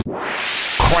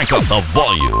Crank up the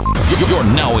volume. You're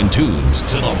now in tunes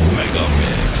to the Mega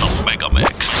Mix. The Mega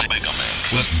Mix.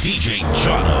 With DJ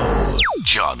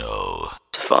Jono.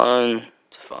 To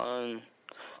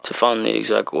find the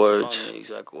exact words,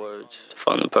 to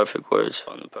find the perfect words,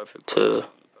 to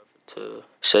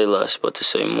say less but to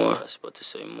say more,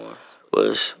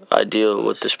 was ideal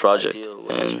with this project,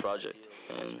 and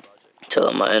to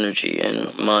let my energy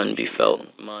and mind be felt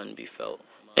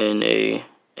in a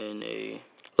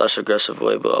less aggressive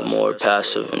way, but a more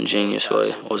passive and genius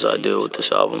way was ideal with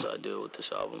this album.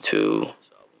 To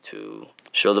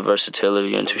show the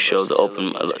versatility and to show the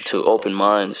open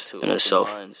minds in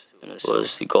itself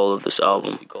was the goal of this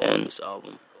album, and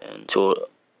to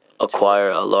acquire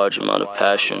a large amount of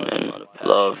passion and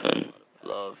love and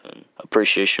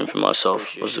appreciation for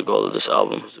myself was the goal of this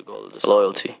album.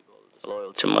 Loyalty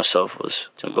to myself was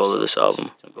the goal of this album.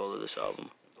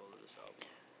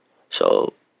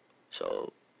 So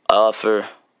I offer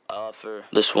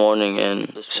this warning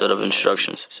and set of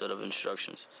instructions.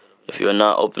 If you are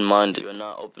not open-minded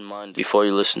before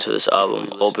you listen to this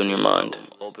album, open your mind.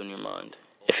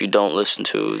 If you don't listen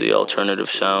to the alternative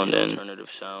sound and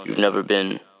you've never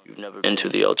been into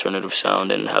the alternative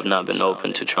sound and have not been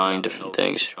open to trying different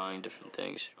things,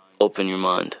 open your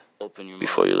mind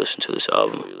before you listen to this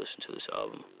album.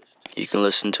 You can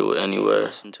listen to it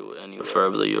anywhere,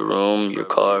 preferably your room, your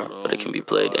car, but it can be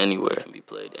played anywhere.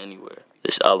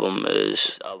 This album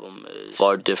is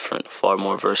far different, far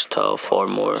more versatile, far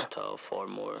more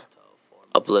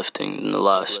uplifting than the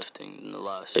last.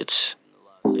 It's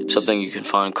something you can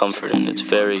find comfort in. It's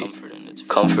very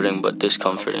comforting but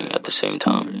discomforting at the same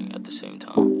time.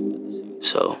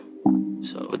 So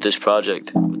with this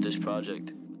project,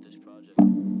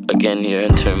 again you're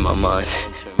entering my mind,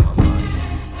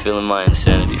 feeling my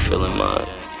insanity, feeling my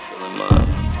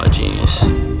genius,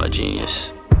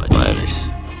 my energy.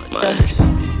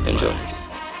 Enjoy.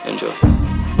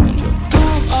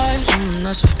 I'm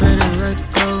not afraid to let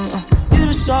go. You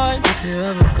decide if you're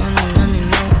ever gonna let me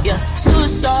know. Yeah,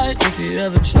 suicide if you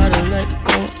ever try to let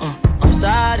go. I'm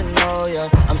sad, I know, yeah.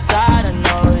 I'm sad, I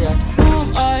know, yeah. Who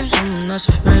am I? I'm not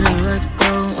afraid to let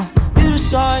go. You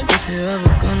decide if you're ever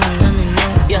gonna let me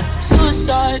know. Yeah,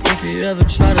 suicide if you ever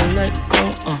try to let go.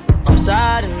 I'm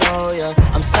sad, I know,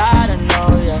 yeah. I'm sad, I know,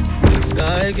 yeah.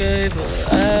 I gave her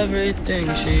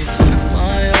everything. She took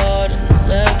my heart and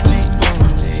left me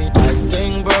lonely. I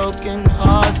think broken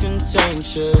hearts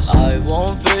contagious. I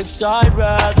won't fix, I'd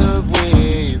rather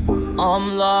weep.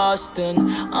 I'm lost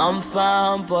and I'm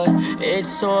found, but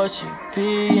it's torture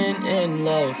being in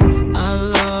love. I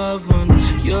love when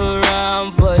you're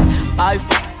around, but I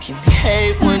fucking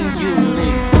hate when you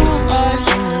leave.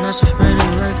 I'm not afraid to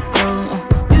let go.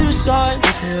 You decide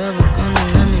if you're ever gonna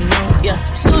let me know. Yeah,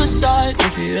 suicide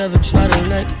if you ever try to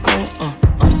let go.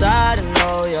 I'm sad, I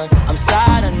know, yeah. I'm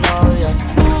sad, I know, yeah.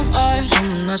 Who am I?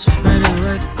 I'm not afraid to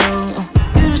let go.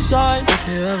 You decide if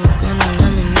you're ever gonna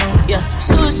let me know. Yeah,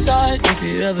 suicide if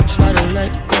you ever try to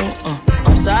let go.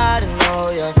 I'm sad, I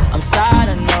know, yeah. I'm sad,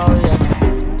 I know, yeah.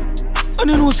 And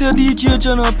you know, say DJ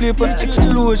Jono play for the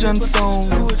explosion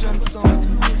sound.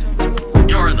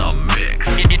 You're in the mix.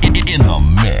 In the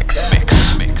mix.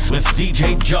 With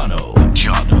DJ Jono.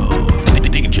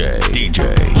 DJ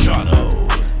Jono.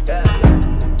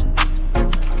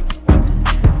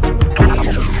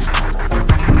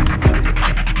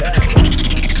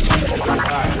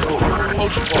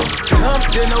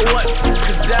 Jumped in the what?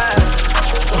 Cause that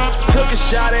took a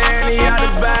shot at Annie out the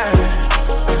bag.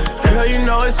 Girl, you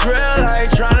know it's real, I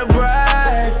ain't tryna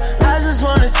brag. I just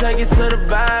wanna take it to the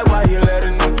bag while you let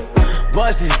it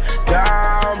bust it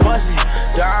down, bust it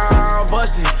down,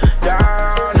 bust it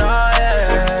down, oh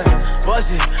yeah.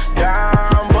 Bust it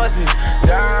down, bust it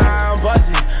down,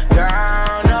 bust it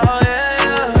down, oh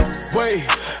yeah. Wait,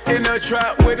 in the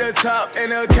trap with the top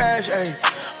and the cash, ayy.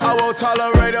 I won't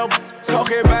tolerate her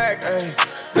talking back, ayy.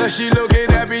 Now she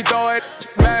looking at me, throw it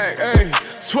back, ayy.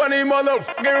 20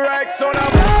 motherfucking racks on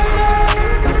her back.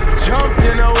 Jumped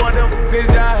in the what the fuck is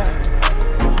that?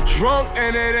 Drunk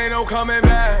and it ain't no coming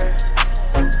back.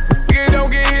 You don't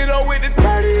get hit up with the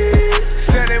 30.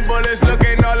 Sending bullets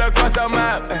looking all across the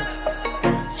map.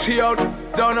 T.O.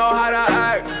 don't know how to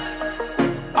act.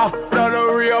 I f***ed on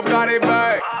the re-up, got it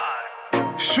back.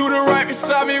 Shooter right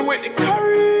beside me with the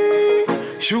curry.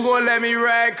 You gon' let me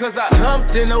rag, cause I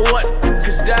jumped in the what?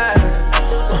 Cause that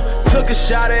took a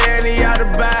shot at Annie out the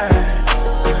bag.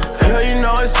 Girl, you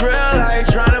know it's real, I ain't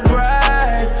tryna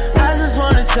brag. I just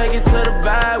wanna take it to the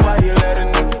bag while you let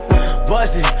it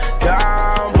bust it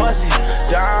down, bust it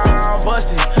down,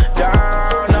 bust it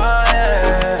down, oh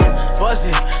yeah. Bust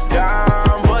it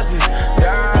down, bust it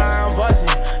down, bust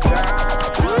it down.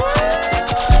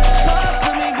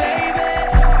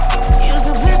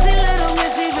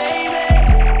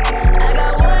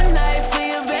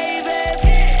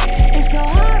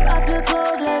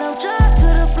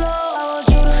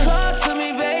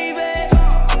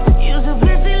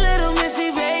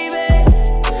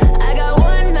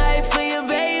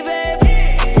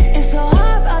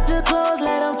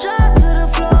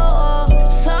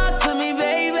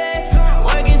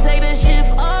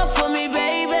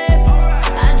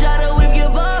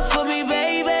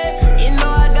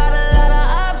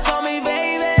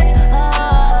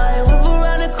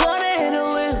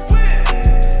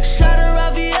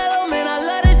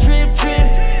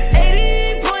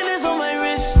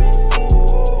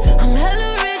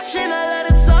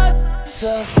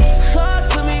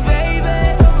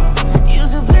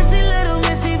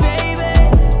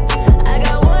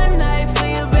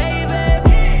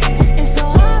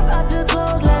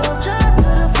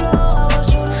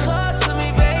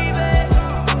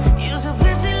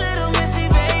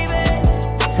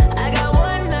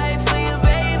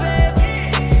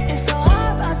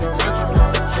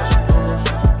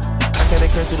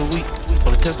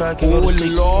 I can't go to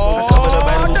sleep. I cover the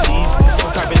body with seeds. I'm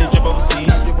copping the drip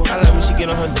overseas. I like when she get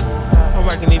on her I'm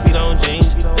rocking these beat on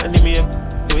jeans. I need me a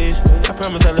wish. I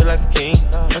promise I look like a king.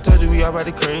 I told you we all about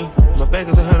the cream. My back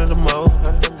is 100 or more.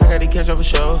 I got to catch up for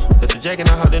shows. Let the jacket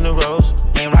I hop in the rose.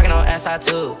 Ain't rockin' no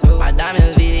SI2. My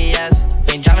diamonds VVS.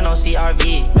 Ain't driving no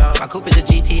CRV. My coupe is a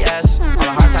GTS. All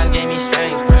the hard times gave me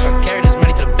strength. So I carry this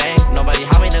money to the bank. Nobody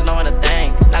help me, there's no one to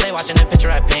thank. Now they watching the picture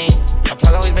I paint. My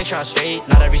plug always make sure I'm straight.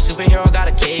 Not every superhero got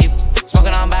a cape.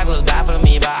 Smoking on back was bad for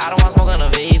me, but I don't want smoke on a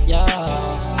vape. Yeah.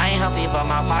 I ain't healthy, but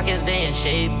my pockets they in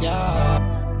shape. Yeah.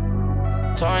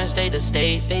 Touring state to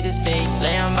state, laying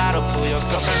by the pool, your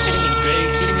girlfriend feeding me great,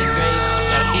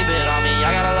 Gotta keep it on me,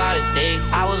 I got a lot at stake.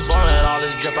 I was born with all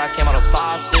this drip, I came out of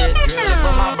faucet.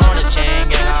 Put my bro in the chain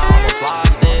gang, I almost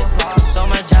lost it. So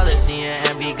much jealousy and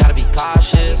envy, gotta be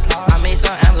cautious. I made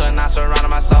some M's when I surrounded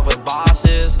myself with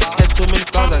bosses. Had too many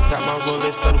flaws, I got my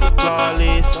rollers started with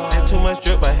flawless. Had too much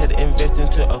drip, I had to invest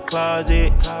into a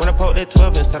closet. When I poked that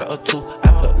 12 inside of a 2,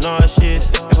 I felt nauseous.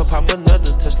 If I pop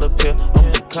another Tesla pill, I'm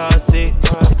because it.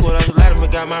 I pulled out the ladder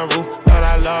and got my roof, thought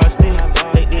I lost it.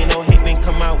 Lately no hate been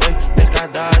come my way, think I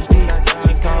dodged it.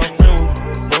 She called her friend,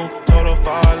 boom, told her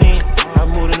fall in. I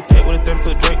moved in the pit with a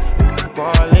 30-foot drink,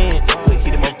 ball in. Put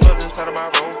heat in my plugs inside of my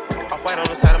room, off-white on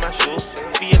the side of my shoes.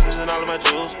 VS's and all of my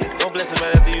jewels, no blessing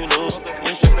right after you lose.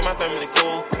 Ain't stressing my family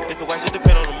cool, if it watch it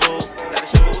depend on the mood. Gotta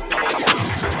show what we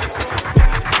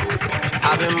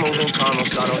I've been moving calm, don't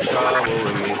start no trouble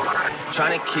with me.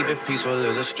 Trying to keep it peaceful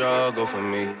is a struggle for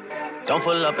me. Don't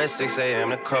pull up at 6 a.m.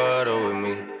 to cuddle with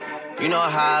me. You know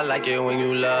how I like it when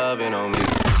you loving on me.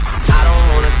 I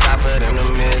don't wanna die for them to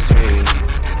miss me.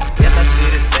 Yes, I see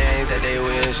the things that they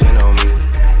wishing on me.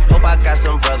 Hope I got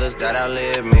some brothers that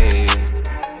outlive me.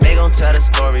 They gon' tell the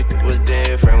story was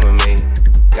different with me.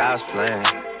 God's plan,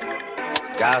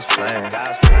 God's plan,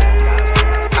 God's plan, God's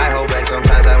plan. I hold back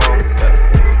sometimes I won't.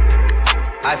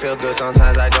 I feel good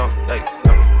sometimes I don't.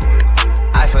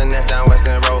 I finesse down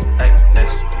Western Road,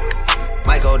 next.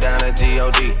 Might go down to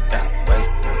G.O.D., yeah, wait.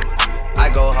 I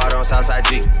go hard on Southside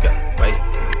G, yeah, wait.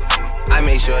 I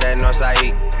make sure that Northside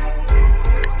E.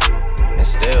 And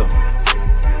still,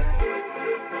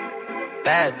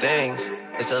 bad things.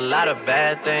 It's a lot of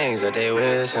bad things that they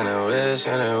wish and they wish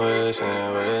and they wish and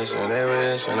they wish and they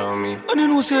wishing on me. And you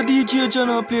know say DJ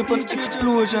John play for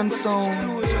explosion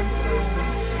sound.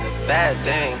 Bad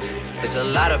things. It's a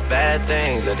lot of bad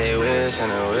things that they wish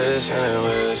and they wish and they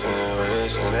wish and they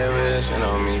wish and they wishing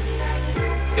on me.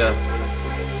 Yeah.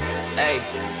 Hey,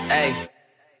 hey.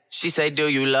 She say, do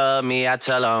you love me? I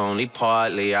tell her only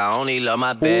partly. I only love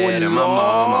my bed and my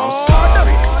mom. I'm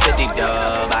sorry. 50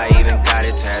 dub, I even got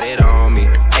it tatted on me.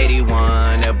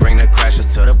 81, they'll bring the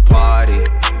crashers to the party.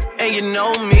 And you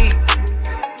know me.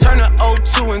 Turn the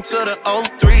 02 into the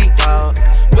 03, dawg.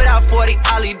 Without 40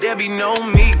 Ollie, there be no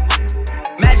me.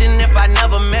 Imagine if I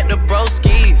never met the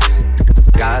broskies.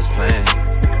 God's plan,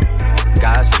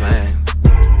 God's plan.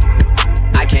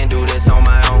 I can't do this on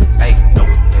my own, hey, no.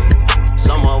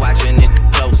 Someone watching it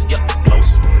close, yeah,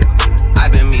 close.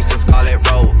 I've been me since Scarlet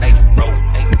Road, hey, road,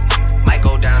 hey. Might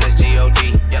go down as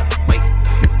G.O.D., yeah, wait.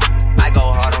 I go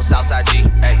hard on Southside G,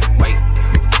 hey, wait.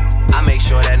 I make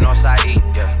sure that Northside E,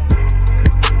 yeah.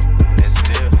 It's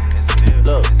still.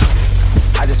 Look,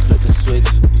 I just flipped the switch.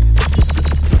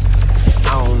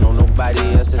 I don't know nobody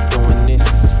else that's doing this.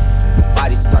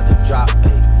 Body start to drop,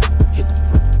 ayy, hit the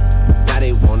front. Now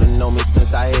they wanna know me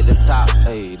since I hit the top,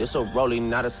 ayy. This a rolling,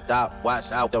 not a stop.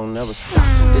 Watch out, don't never stop.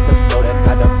 This the flow that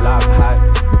got the block hot,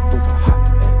 super hot,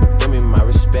 ayy. Give me my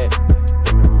respect,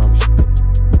 give me my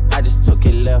respect. I just took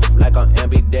it left like on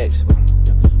ambidex.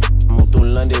 Moved through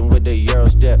London with the Euro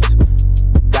steps.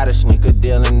 Got a sneaker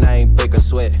deal and I ain't break a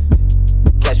sweat.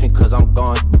 Catch me cause I'm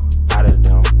gone, out of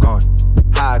there I'm gone.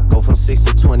 I go from 6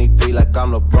 to 23 like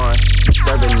I'm LeBron.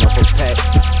 Serving up a pack,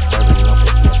 serving up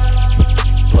a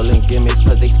pack. Pulling gimmicks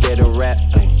cause they scared to rap.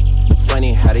 Ay.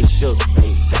 Funny how they shook.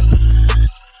 Ay.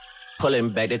 Pulling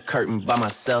back the curtain by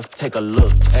myself, take a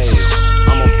look. Ay.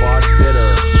 I'm a bar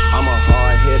spitter, I'm a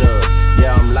hard hitter.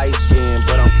 Yeah, I'm light skinned,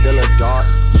 but I'm still a dark.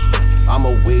 I'm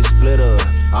a wig splitter,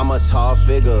 I'm a tall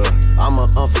figure. I'm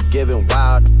an unforgiving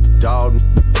wild dog.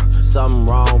 Something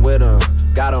wrong with him,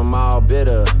 got him all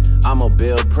bitter. I'm a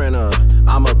bill printer,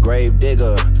 I'm a grave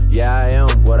digger. Yeah, I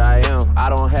am what I am. I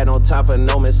don't have no time for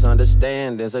no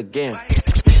misunderstandings again.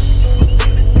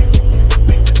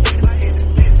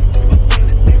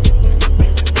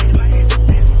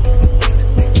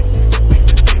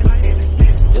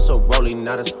 It's a rolling,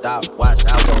 not a stop. Watch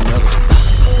out, don't never stop.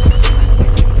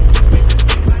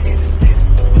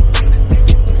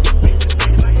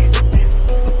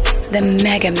 The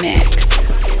Mega Mix.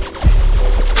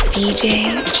 DJ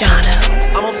Jono.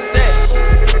 I'm upset.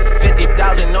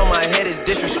 50,000 on my head is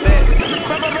disrespect.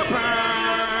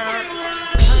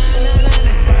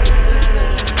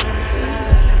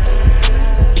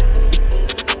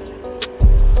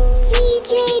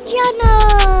 DJ Jono.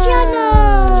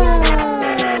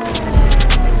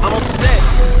 I'm upset.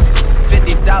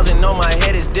 50,000 on my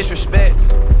head is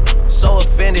disrespect. So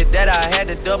offended that I had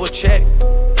to double check.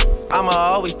 I'ma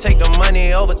always take the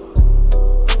money over.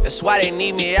 That's why they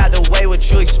need me out the way, what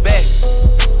you expect.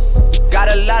 Got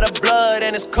a lot of blood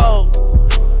and it's cold.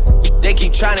 They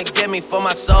keep trying to get me for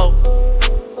my soul.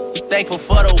 Thankful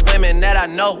for the women that I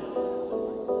know.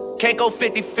 Can't go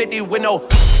 50-50 with no.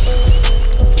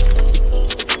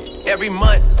 Every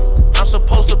month, I'm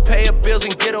supposed to pay her bills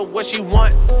and get her what she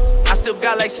want. I still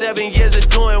got like 7 years of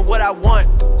doing what I want.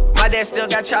 My dad still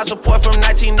got child support from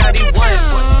 1991.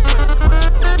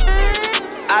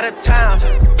 Out of town,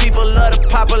 people love to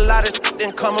pop a lot of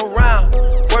then come around.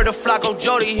 Word to Flacco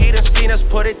Jody, he done seen us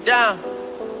put it down.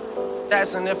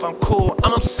 Asking if I'm cool,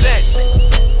 I'm upset.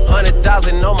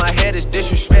 100,000 on my head is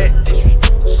disrespect.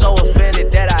 So offended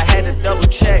that I had to double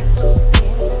check.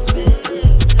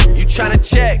 You tryna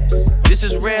check, this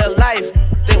is real life,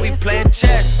 then we playing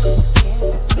chess.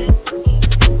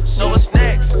 So what's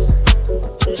next?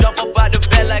 Jump up out the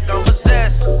bed like I'm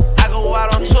possessed. I go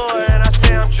out on tour and I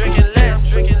say I'm drinking less.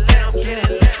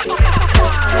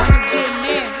 Wanna get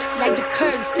married like the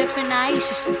Curry, Steph and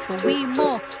Aisha. But we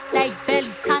more like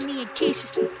Belly, Tommy and Keisha.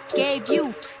 Gave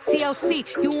you TLC,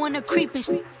 you wanna creep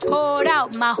and poured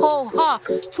out my whole heart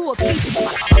to a piece.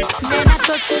 Man, I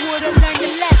thought you would've learned a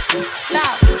lesson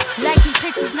about liking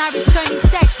pictures, not returning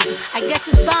texts. I guess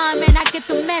it's fine, man, I get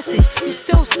the message. You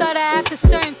still stutter after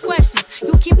certain questions.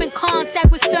 You keep in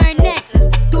contact with certain exes.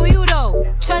 Do you though?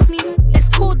 Trust me, it's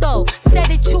cool though. Said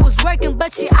that you was working,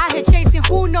 but you out here chasing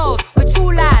who knows. With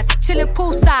 2 lies, chilling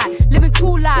poolside, living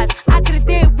 2 lives. I could've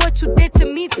did what you did to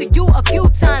me to you a few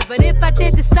times. But if I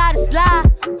did decide to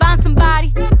slide, find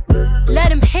somebody,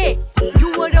 let him hit.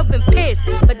 You would've been pissed,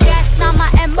 but that's not my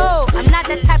MO. I'm not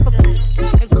that type of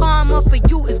and karma for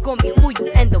you is gonna be who you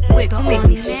end up with. Don't make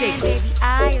me sick. Baby,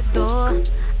 I adore.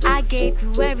 I gave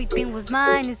you everything, was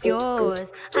mine is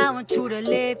yours. I want you to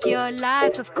live your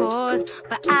life, of course,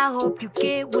 but I hope you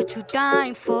get what you're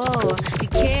dying for. Be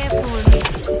careful with me.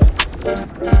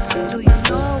 Do you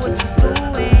know what you're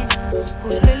doing?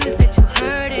 Whose feelings that you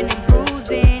hurting and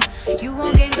bruising? You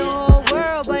gon' gain the whole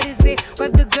world, but is it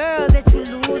worth the girl that you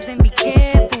losing? Be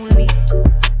careful with me.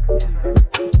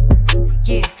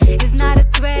 Yeah, it's not a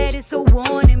threat, it's a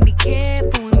warning. Be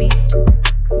careful with me.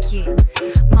 Yeah,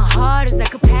 my heart is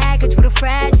like a package with a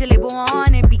fragile label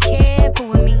on it. Be careful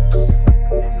with me.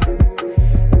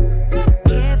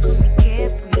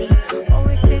 Careful me.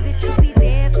 Always say that you'll be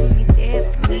there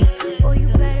for me. Oh, you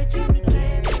better treat me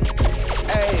carefully.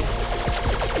 Hey,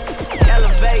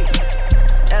 elevate.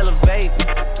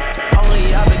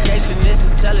 Only obligation is to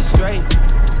tell it straight.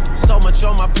 So much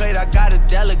on my plate, I gotta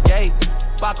delegate.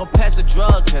 Baco pass a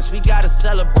drug test, we gotta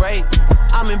celebrate.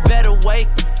 I'm in better weight,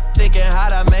 thinking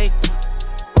how'd I make.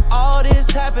 All this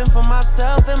happened for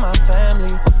myself and my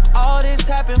family. All this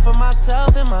happened for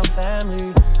myself and my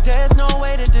family. There's no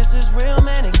way that this is real,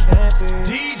 man, it can't be.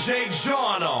 DJ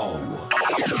Jono.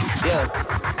 Yeah.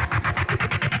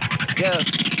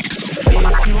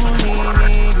 If you need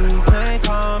me, you can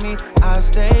call me. I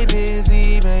stay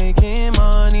busy making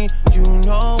money. You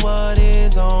know what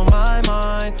is on my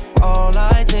mind. All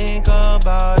I think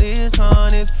about is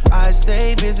honest. I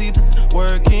stay busy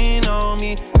working on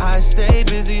me. I stay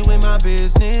busy with my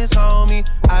business, homie.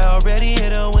 I already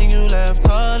hit her when you left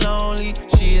her lonely.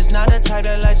 She is not the type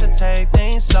that likes to take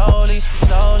things slowly.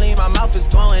 My mouth is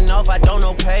going off, I don't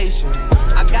know patience.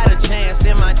 I got a chance,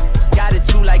 then my got it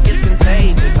too like it's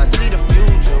contagious. I see the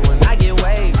future when I get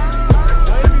waved.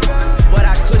 But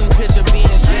I couldn't picture being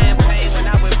champagne when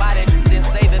I went by that, then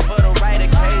save it for the right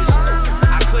occasion.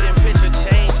 I couldn't picture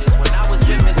changes when I was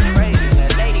with Miss Crazy.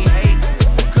 That lady hates me.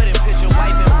 Couldn't picture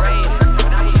wife and Raiden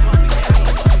when I was pumping that.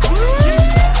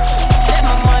 Step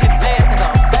my money fast and go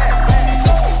fast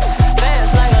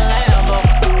like a Lambo.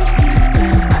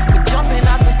 We jumping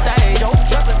out the stage,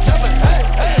 jumping, hey.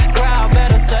 Crowd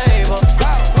better save her.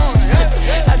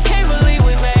 I can't believe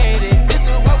we made it. This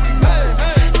is what we made.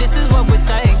 This is what we're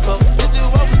thankful. This is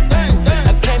what we think.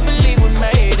 I can't believe we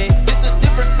made it. This is a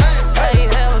different thing. I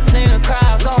ain't ever seen a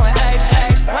crowd going, hey.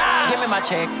 Give me my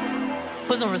check.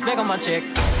 Put some respect on my check.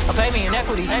 Pay me in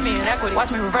equity.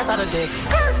 Watch me reverse out of dicks.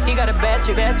 He got a bad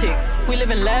chick. We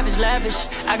live in lavish.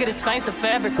 I get expensive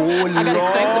fabrics. I got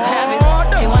expensive habits.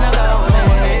 He wanna go with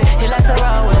me. He likes to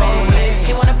roll with me.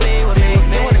 He wanna be with me.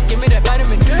 He wanna give me that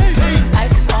vitamin D.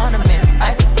 Ice ornaments,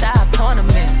 ice style.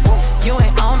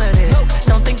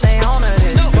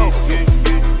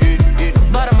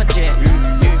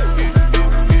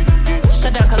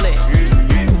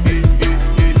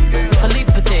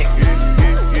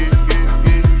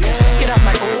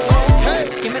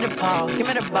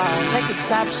 the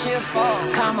top shift.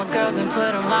 Call my girls and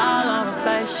put them all on a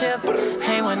spaceship.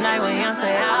 Hang one night with Young,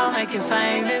 say I'll make you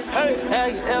famous.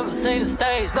 Have you ever seen the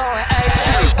stage going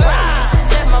apeshit?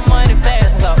 Step my money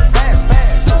fast and go fast,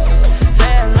 fast,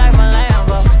 fast like my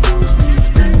Lambo.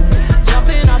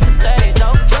 Jumping off the stage,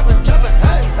 oh, jumping,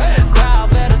 hey, hey. Crowd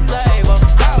better save 'em.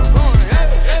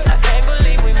 I can't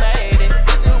believe we made it.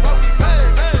 This is what we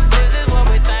made. This is what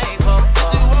we thankful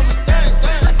for.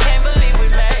 I can't believe we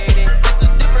made it. It's a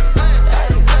different thing.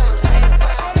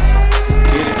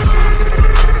 Get it.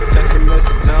 Text a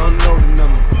message, I don't know the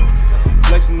number.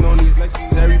 Flexing on these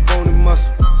flexes, every bone and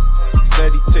muscle.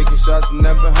 Steady taking shots,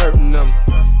 never hurting them.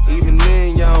 Even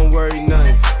then, y'all don't worry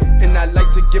nothing. And I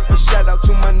like to give a shout out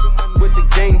to my new man with the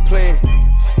game plan.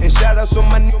 And shout outs on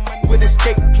my new man with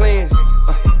escape plans.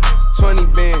 20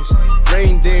 bands,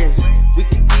 rain dance. We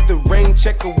can either rain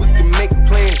check or we can make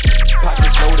plans.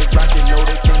 Pockets loaded, rockin'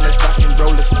 loaded, can't let's rock and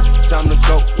roll this. Time to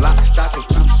go, lock, stock, and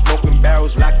two smoking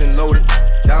barrels locked and loaded.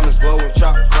 Diamonds glowing,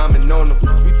 chop climbing on them.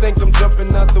 You think I'm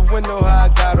jumping out the window, how I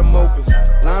got them open.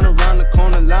 Line around the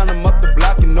corner, line them up the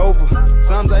block and over.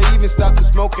 Sometimes I even stop the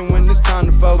smoking when it's time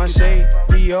to focus. My shade,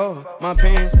 Dior, my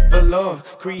pants, velour.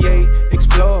 Create,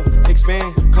 explore,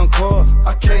 expand, concord.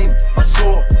 I came, I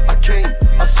saw, I came,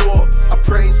 I saw. I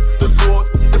praise the Lord,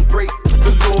 then break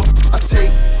the Lord. I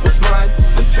take what's mine,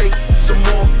 then take some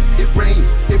more. It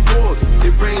rains, it pours,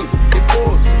 it rains, it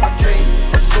pours. I came,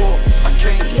 I saw, I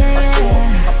came, I saw.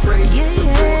 I praise the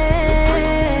Lord, then break.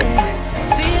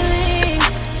 Feelings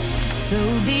so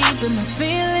deep in my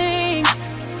feelings.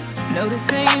 No,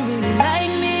 this ain't really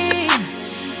like me.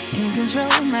 Can't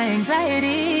control my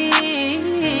anxiety.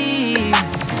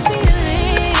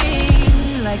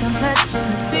 Feeling like I'm touching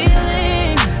the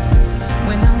ceiling.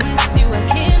 When I'm with you, I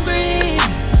can't breathe.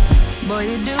 Boy,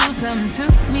 you do something to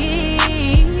me.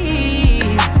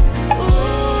 Ooh,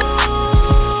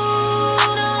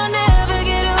 no, I'll never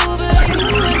get over you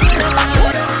until I find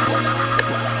out.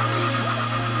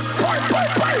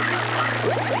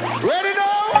 Ready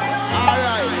now?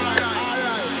 Alright.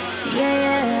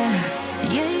 Yeah.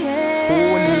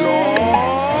 Oh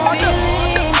Lord.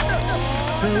 Feelings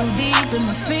so deep in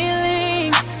my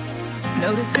feelings. No,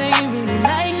 this ain't really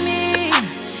like me.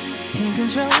 Can't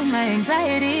control my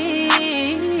anxiety.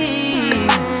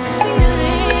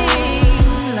 Feeling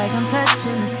like I'm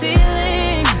touching the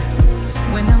ceiling.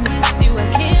 When I'm with you, I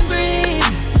can't breathe.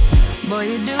 Boy,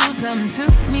 you do something to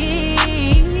me.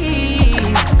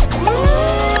 Ooh,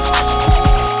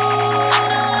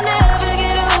 I'll never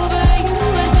get over you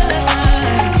until I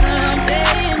find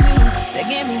something new that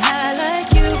get me high like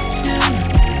you do.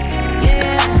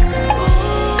 Yeah.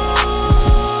 Ooh,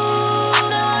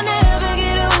 no, I'll never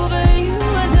get over you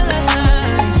until I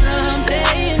find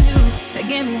something new that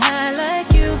get me high like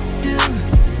you do.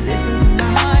 Listen to my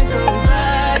heart go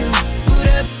badu, boot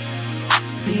up,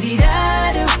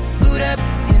 beady-da-do, boot up,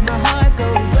 and my heart go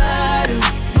badu,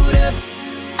 boot up,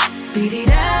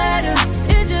 beady-da-do.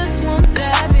 It just won't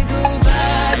stop, it go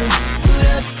badu, boot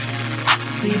up,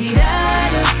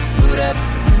 beady-da-do, boot up,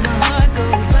 and my heart go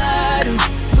badu,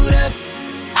 boot up,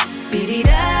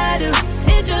 beady-da-do.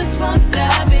 It just won't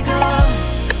stop, it go.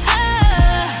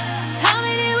 How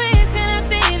many ways can I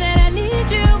say that I need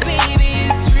you, baby?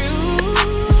 It's true.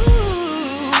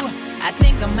 I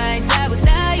think I might die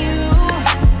without you.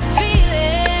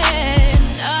 Feeling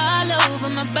all over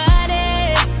my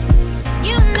body.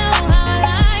 You know how I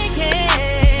like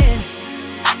it.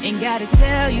 Ain't gotta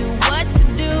tell you what to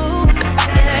do.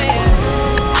 Yeah.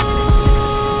 Ooh,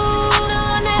 no,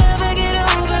 I'll never get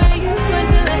over you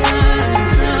until I find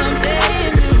something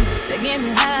new that get me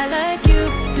high like you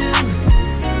do.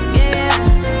 Yeah.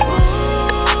 Ooh,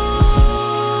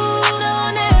 no,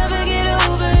 I'll never get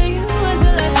over you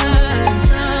until I find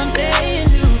something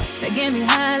new that get me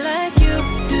high like you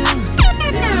do.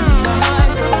 Listen to my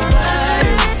heart go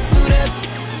badu, boot up,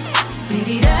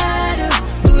 beady-da-do,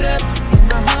 boot up, and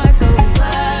my heart go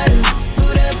badu,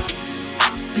 boot up,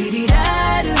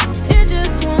 beady-da-do. It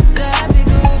just won't stop, it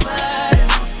go badu,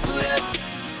 boot up,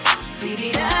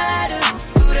 beady-da-do,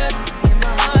 boot up, and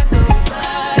my heart go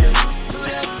badu,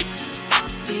 boot up,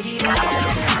 beady-da-do.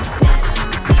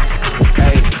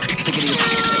 Hey, tickety,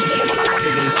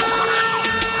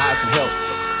 hire some help.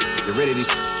 You ready to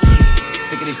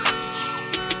sickety,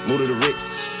 move to the Ritz,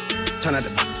 turn out the.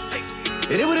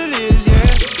 It is what it is, yeah.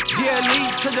 GLE,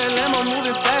 cause that Lambo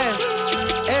moving fast.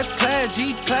 S-Class,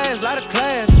 G-Class, lot of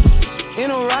class.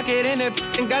 In a rocket, and that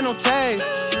ain't got no tags.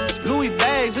 Louis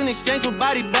bags in exchange for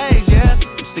body bags, yeah.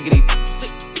 I'm sickety,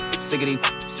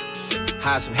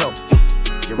 hire some help.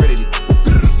 Get ready to.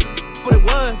 What it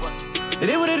was, it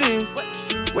is what it is.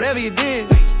 Whatever you did,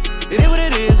 it is what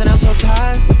it is, and I'm so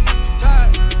tired.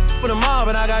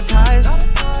 but I got ties.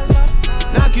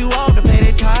 Knock you off to pay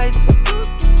their ties.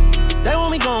 They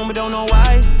want me gone, but don't know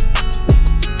why.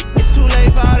 It's too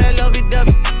late for all that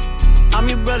lovey-dovey. I'm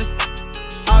your brother,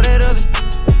 all that other.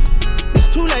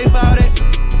 It's too late for all that.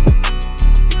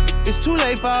 It's too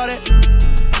late for all that.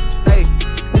 Hey,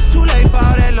 it's too late for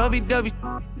all that lovey-dovey.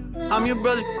 I'm your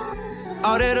brother,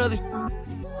 all that other.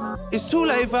 It's too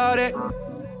late for all that.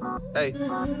 Hey,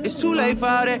 it's too late for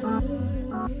all that.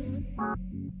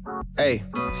 Hey,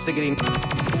 sick of these.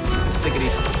 Sick of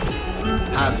these.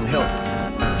 Hire some help.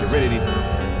 Get rid of these.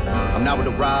 I'm not with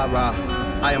the rah-rah.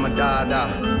 I am a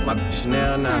da-da. My bitch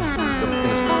Chanel now.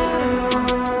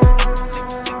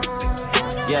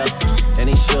 Yeah, and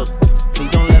he shook.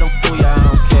 Please don't let them fool ya. I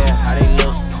don't care how they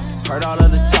look. Heard all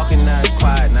of the talking, now it's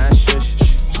quiet, now it's shush.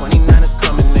 29 is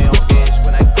coming, they on edge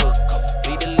when I cook.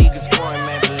 Lead the league is scoring,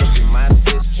 man, but look at my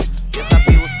assist. Yes, I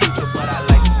be with Future, but I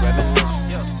like to reminisce.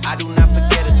 I do not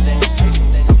forget a thing.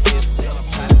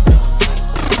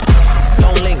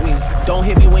 Don't link me, don't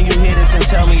hit me when you hear this and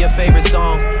tell me your favorite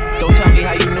song. Don't tell me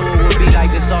how you knew it would be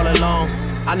like this all along.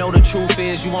 I know the truth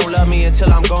is you won't love me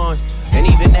until I'm gone. And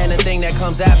even then the thing that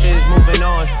comes after is moving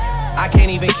on. I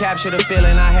can't even capture the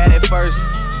feeling I had at first.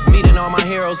 Meeting all my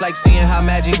heroes like seeing how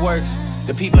magic works.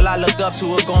 The people I looked up to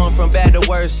are going from bad to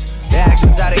worse. Their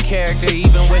actions out of character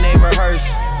even when they rehearse.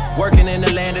 Working in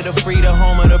the land of the free, the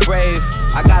home of the brave.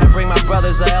 I gotta bring my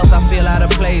brothers or else I feel out of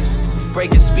place.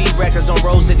 Breaking speed records on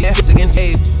roads that left against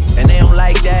hate. And they don't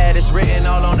like that, it's written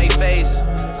all on their face.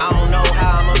 I don't know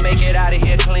how I'ma make it out of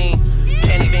here clean.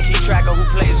 Can't even keep track of who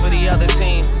plays for the other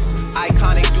team.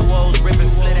 Iconic duos rip and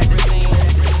split at the seam.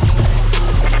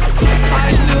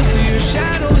 I still see your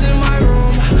shadows in my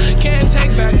room. Can't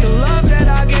take back the love that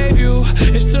I gave you.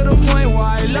 It's to the point where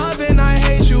I love and I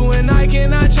hate you, and I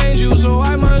cannot change you, so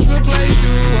I must replace you.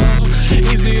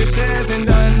 Oh, easier said than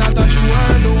done. I thought you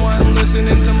were the one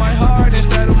listening to my heart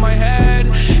instead of my head.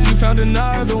 You found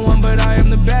another one, but I am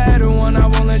the better one. I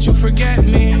won't let you forget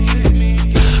me.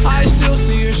 I still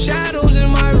see your shadows in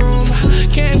my room.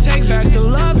 Can't take back the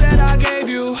love that I gave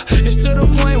you. It's to the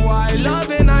point where I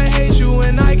love and I hate you,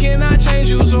 and I cannot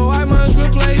change you, so I must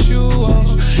replace you.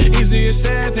 Oh, easier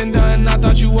said than done. I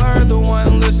thought you were the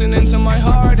one listening to my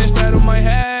heart instead of my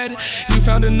head. You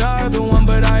found another one,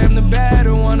 but I am the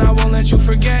better one. I won't let you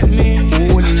forget me.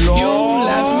 You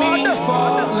left me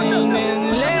falling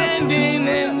and landing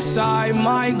inside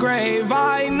my grave.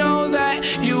 I know that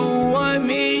you want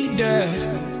me dead.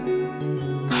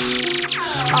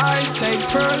 I take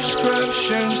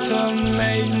prescriptions to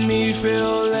make me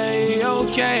feel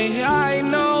A-okay. I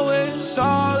know it's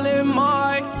all in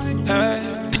my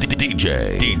head.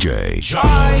 DJ.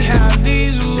 I have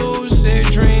these lucid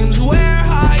dreams where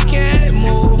I can't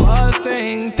move a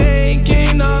thing,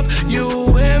 thinking of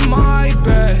you in my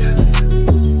bed.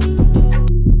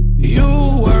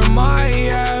 You were my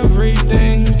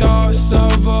everything, thoughts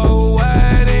of a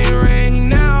wedding ring.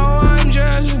 Now I'm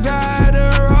just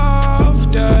better off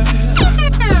dead.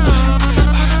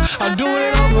 I'll do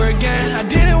it over again. I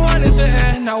didn't want it to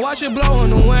end. Now watch it blow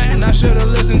in the wind. I should've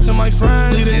listened to my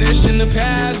friends. Leaving this in the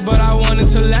past, but I wanted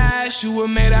to last. You were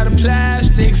made out of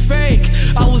plastic, fake.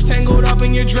 I was tangled up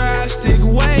in your drastic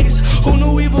ways. Who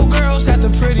knew evil girls had the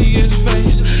prettiest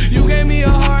face? You gave me a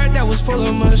heart that was full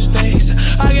of mistakes.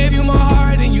 I gave you my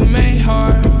heart and you made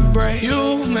heartbreak.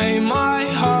 You made my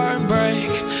heart break.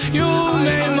 You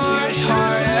made my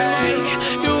heart ache.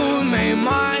 You made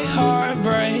my heart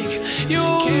break. You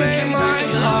made my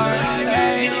heart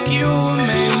ache. You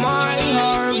made my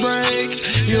heart break.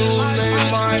 You made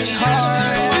my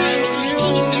heart ache. You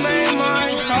made my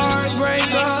heart break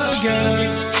again.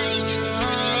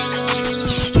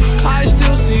 I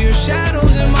still see your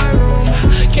shadows in my room.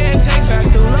 Can't take back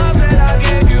the love that I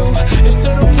gave you. It's to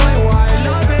the point where I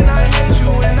love and I hate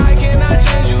you, and I cannot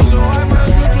change you, so I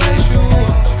must replace you.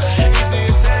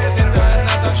 Easier said than done.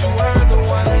 I thought you were the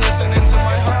one listening to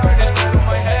my heart instead of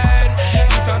my head.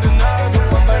 You found another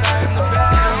one, but I am the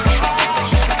best.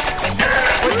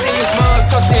 We see you smug,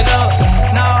 toast it up.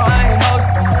 No, I ain't host.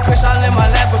 Push all in my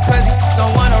lap because you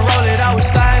don't wanna roll it. I was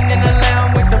sliding in the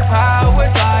lamb with the power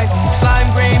glide. Slime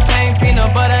green paint,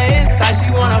 peanut butter inside. She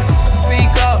wanna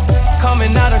speak up,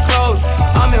 coming out of clothes.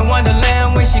 I'm in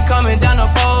Wonderland when she coming down the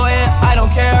pole, and I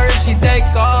don't care if she take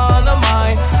all of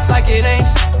mine. Like it ain't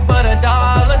but a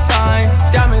dollar sign.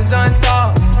 Diamonds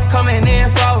unthought, coming in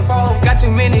froze. Got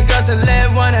too many girls to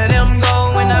let one of them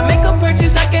go. When I make a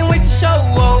purchase, I can't wait to show.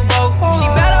 Oh, oh. She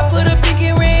bet I put a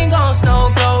pinky ring on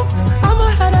snow globe. I'ma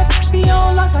have that be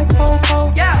on lock like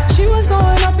Popo. Yeah. She was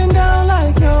going up and down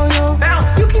like yo-yo.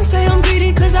 You can say I'm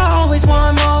greedy cause I always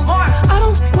want more. I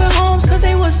don't f with homes cause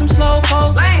they was some slow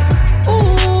folks.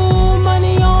 Ooh, money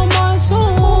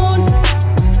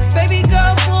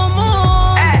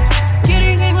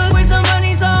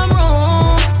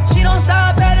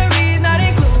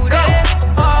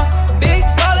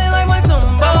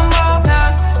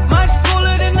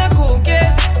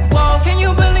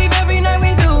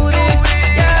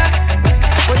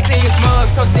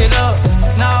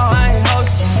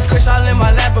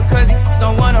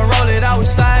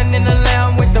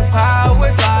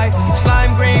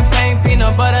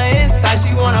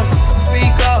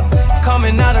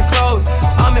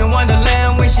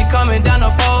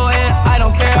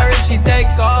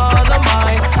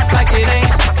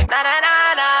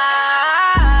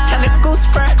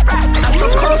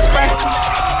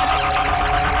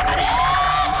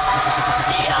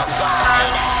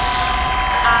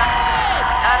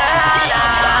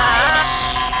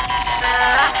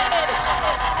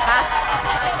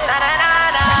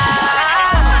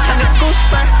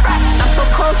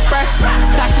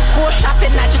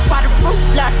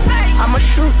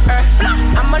shooter.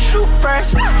 I'ma shoot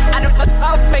first. Out of a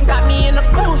and got me in a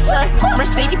cruiser.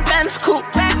 Mercedes-Benz coupe,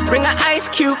 bring an ice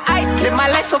cube. Live my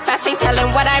life so fast, ain't telling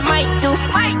what I might do.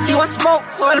 You want smoke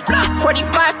for the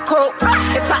 45 coat?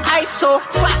 It's an ISO,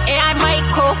 and I might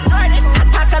go. I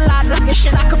talk a lot of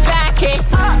shit, I could back it.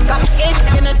 Got my itch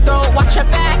in the throat, watch her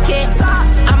back it.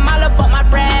 I'm all about my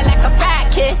bread like a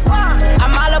fat kid.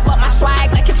 I'm all about my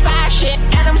swag like it's fashion.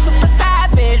 And I'm super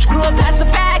savage, grew up as a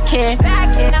bad kid.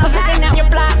 Now sitting out your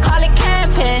block, call it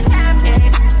camping.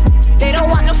 They don't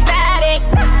want no static.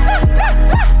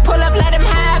 Pull up, let them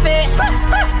have it.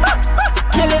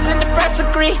 Killers in the first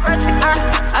degree.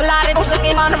 A lot of those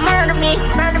looking on to murder me.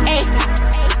 Ay.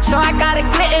 So I got a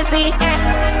glitzy.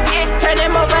 Turn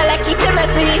him over like he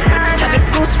Timothy. Try to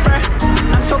Lucifer.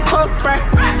 I'm so cooper.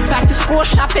 Back to school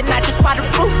shopping, I just bought a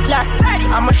ruler.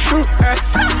 I'm a shooter.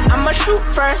 I'ma shoot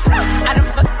first. I done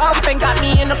fucked up and got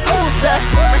me in a cruiser.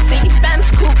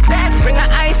 Mercedes-Benz coupe, bring an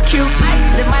ice cube.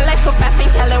 Live my life so fast,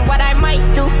 ain't telling what I might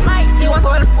do. He wants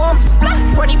all the bumps,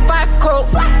 45 coat.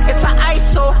 It's an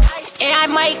ISO, and I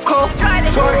might go.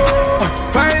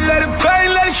 Bang, let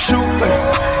it shoot.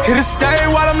 Hit a stay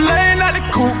while I'm laying at the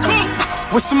coop.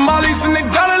 With some mollies and they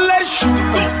gotta let it shoot.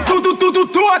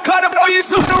 Do, I caught up on you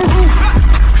to the roof.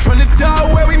 From the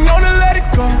door where we know to let it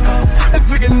go.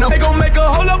 They gon' make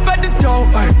a hole up at the door.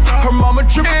 Her mama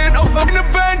trippin', I'm fucking the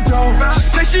bando. She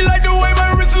say she like the way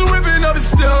my wrist is ripping up the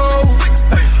stove.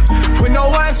 With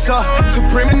no answer,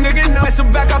 Supreme nigga, no answer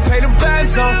back, I pay the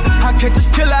benzo. I can't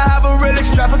just kill, I have a real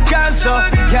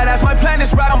extravaganza. Yeah, that's my plan,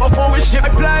 it's right on before we shit my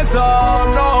plans, oh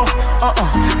no.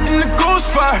 In the goose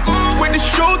fur, with the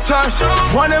shooters.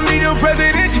 Wanna meet the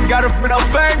president, you gotta put out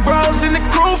fang bros in the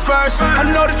crew first. I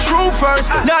know the truth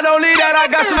first. Not only that, I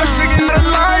got some chicken that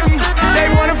align me. They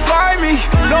wanna find me.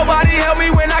 Nobody helped me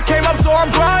when I came up, so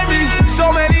I'm grinding. So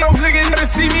many niggas to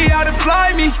see me out and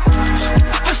fly me.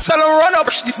 I said I run up,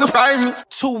 she surprised me.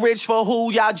 Too rich for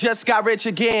who, y'all just got rich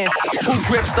again. Who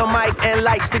grips the mic and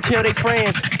likes to kill their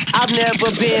friends. I've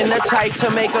never been the type to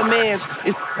make amends.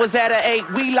 It was at an 8,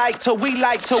 we like to.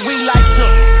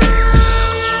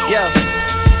 Yeah.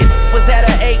 It was at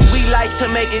an 8, we like to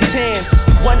make it 10.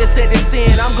 One that said it's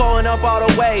sin, I'm going up all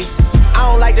the way. I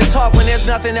don't like to talk when there's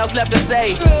nothing else left to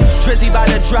say. Drizzy by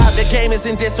the drop, the game is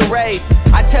in disarray.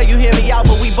 I tell you, hear me out,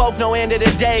 but we both know end of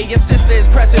the day. Your sister is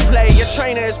pressing play, your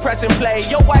trainer is pressing play.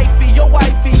 Your wifey.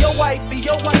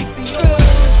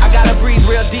 I gotta breathe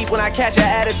real deep when I catch an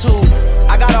attitude.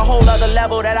 I got a whole other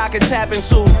level that I can tap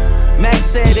into. Max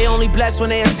said they only blessed when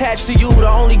they attached to you. The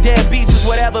only dead beats is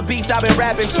whatever beats I've been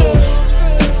rapping to.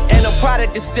 And the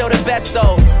product is still the best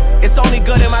though. It's only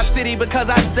good in my city because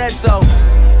I said so.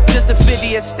 Just to fit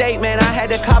the estate, man, I had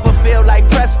to Copperfield like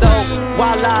presto.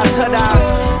 Voila,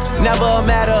 ta-da. Never a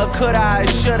matter of could I,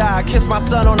 should I kiss my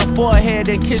son on the forehead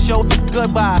and kiss your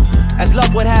goodbye. As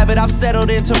luck would have it, I've settled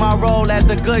into my role as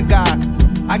the good guy.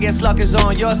 I guess luck is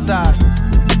on your side.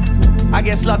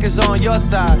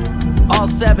 All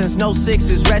 7s, no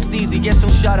 6s, rest easy, get some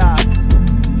shut-eye.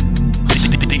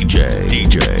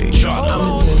 DJ, shut up. I'm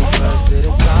just in the first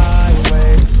sitting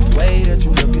sideways. Way that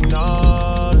you looking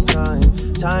all the time.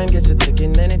 Time gets a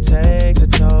ticking and it takes a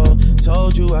toll.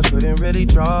 Told you I couldn't really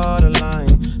draw the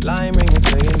line. Line ringing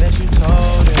saying that you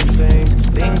told him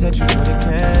things that you could've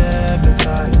kept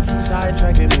inside.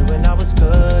 Sidetracking me when I was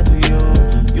good to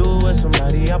you. You were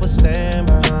somebody I would stand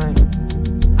behind.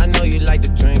 I know you like to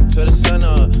drink till the sun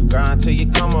up, grind till you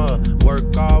come up,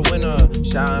 work all winter,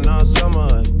 shine all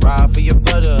summer, ride for your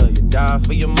brother, you die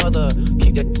for your mother,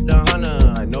 keep that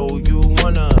 100. I know you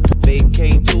wanna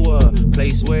vacate to a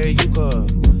place where you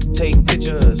could take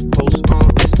pictures, post on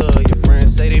Insta. Your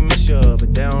friends say they miss you,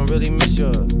 but they don't really miss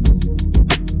you. Rule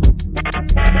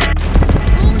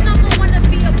number 1 to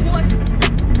be a boss.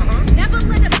 Never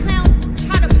let a clown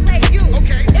try to play you.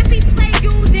 Okay. If he play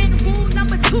you, then rule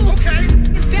number 2. Okay.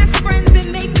 His best friends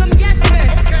and make them yes men.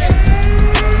 Okay.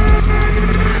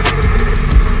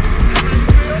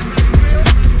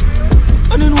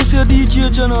 And you know say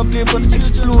DJ John play for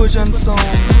explosion sound.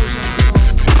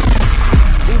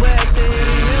 Uber X to hit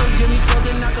the hills, give me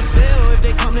something I can feel. If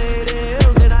they come to hit the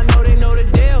hills, then I know they know the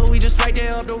deal. We just right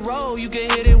there up the road, you can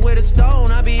hit it with a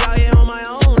stone. I be out here on my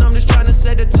own, I'm just trying to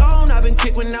set the tone. I've been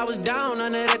kicked when I was down,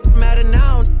 none of that matter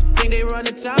now. Think they run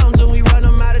the town, so we run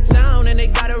them out of town. And they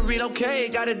gotta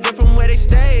relocate, got a different where they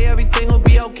stay. Everything will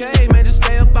be okay, man, just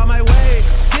stay up on my way.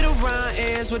 Skid around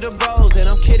ends with the bros, and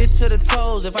I'm kidded to the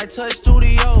toes. If I touch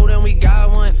studio, then we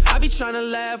got one. I be trying to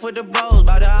laugh with the bros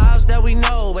about the ops that we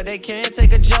know, but they can't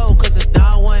take a joke, cause it's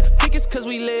not one. Think it's cause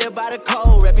we live by the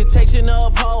code, reputation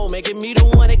uphold, making me the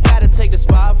one that gotta take the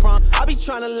spot from. I be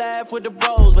trying to laugh with the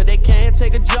bros, but they can't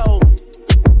take a joke.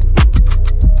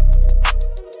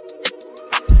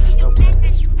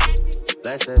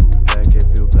 Blast that back if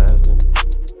you blasting.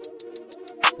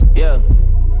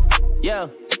 Yeah.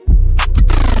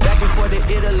 Back and forth to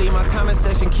Italy, my comment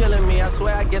section killing me. I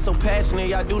swear I get so passionate,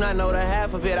 y'all do not know the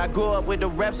half of it. I grew up with the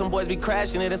rap, some boys be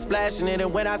crashing it and splashing it.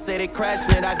 And when I say they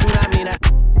crashing it, I do not mean that.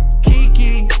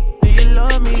 Kiki, do you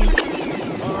love me?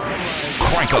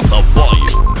 Crank up the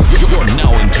volume. You're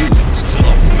now in tune to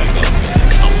the Mega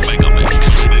Mix. The Mega Mix.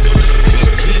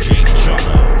 With DJ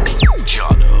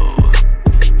Jono.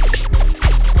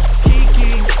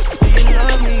 Kiki, do you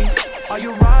love me? Are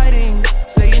you riding?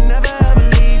 Say you never ever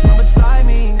leave from beside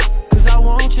me. Cause I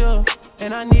want you,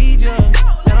 and I need you.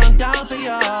 And I'm down for you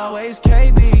always,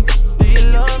 KB. Do you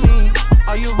love me?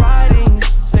 Are you riding?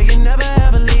 Say you never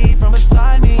ever leave from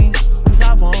beside me. Cause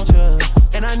I want you,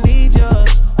 and I need you.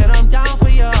 And I'm down for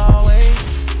you always.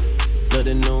 Look,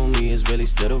 the new me is really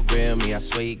still the real me. I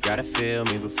swear you gotta feel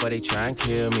me before they try and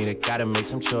kill me. They gotta make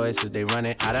some choices, they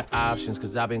running out of options.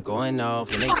 Cause I've been going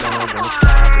off and they don't know when to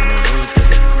stop. And they really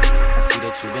I see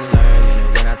that you've been learning.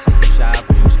 And when I take you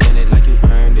shopping, you spend it like you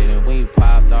earned it. And when you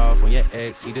popped off on your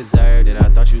ex, he deserved it. I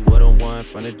thought you would've won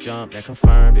from the jump, that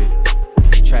confirmed it.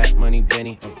 Trap money,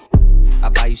 Benny. I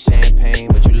buy you champagne,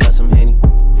 but you love some Henny.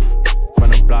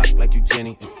 From the block like you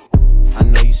Jenny. I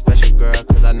know you special, girl,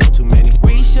 cause I know too many.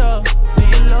 Risha, do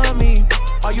you love me?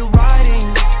 Are you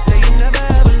riding? Say you never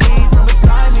ever leave from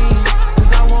beside me.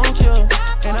 Cause I want you,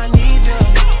 and I need you.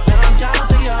 And I'm down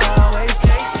for you always,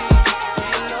 KT. Do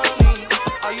you love me?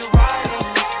 Are you riding?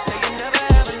 Say you never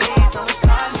ever leave from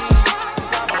beside me.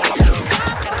 Cause I want you,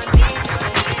 and I need you.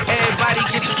 Everybody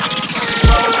get your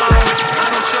roll on. I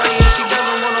know shorty and she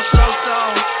doesn't want no slow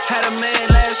song. Had a man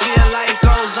last year, life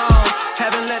goes on.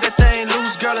 Haven't let that thing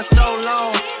loose, girl, in so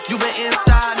long. You been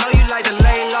inside, know you like to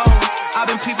lay low. I've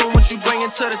been peeping what you bringing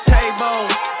to the table.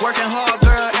 Working hard,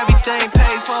 girl, everything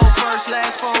paid for. First,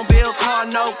 last phone bill, car,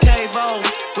 no cable.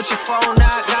 With your phone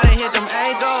out, gotta hit them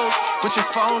angles. With your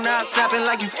phone out, snapping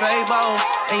like you Fable.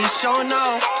 And you showing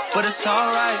off, but it's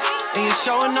alright. And you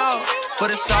showing off,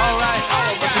 but it's alright.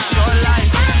 It's a short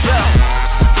life, yeah.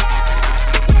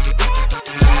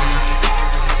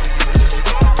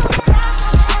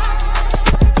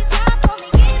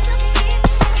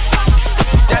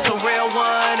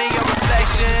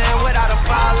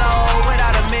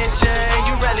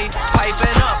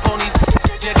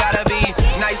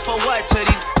 For what to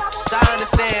these? I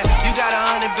understand. You got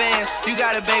 100 bands, you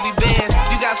got a baby bands,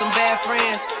 you got some bad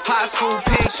friends. High school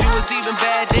pics, you was even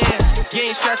bad then. You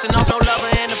ain't stressing off no lover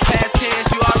in the past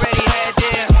tense. You already had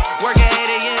them. Work at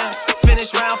 8 a.m., finish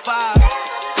round 5.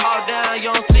 All down, you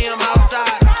don't see them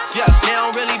outside. Yeah, they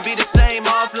don't really be the same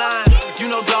offline. You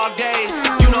know dog days,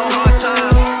 you know hard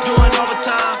times. Doing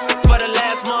overtime for the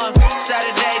last month.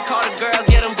 Saturday, call the girls,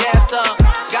 get them gassed up.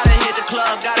 Gotta hit the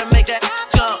club, gotta make that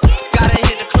jump.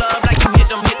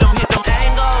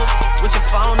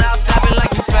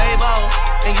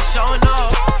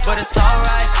 But it's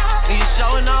alright, and you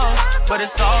showing off, but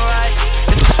it's alright,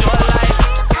 it's a short life.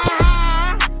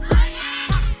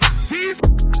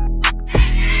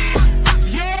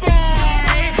 Yeah, boy,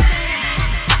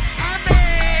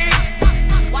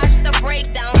 watch the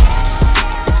breakdown.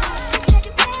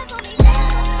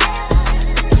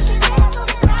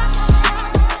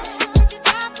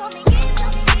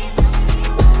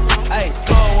 Hey,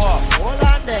 go up. Hold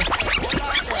on there.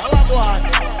 How go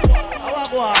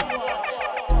on?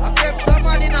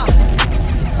 Somebody now.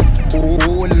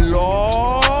 Oh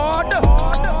Lord.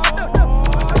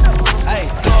 Hey,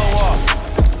 go up.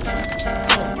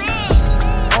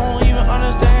 I don't even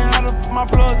understand how to put my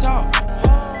plug talk.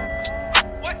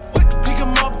 Pick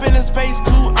him up in a space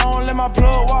coupe, I don't let my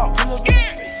plug walk.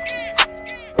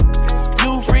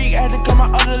 New freak had to come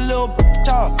out of the little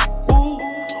talk. Ooh.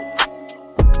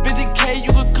 50K,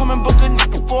 you could come and book a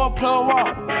nigga for a plug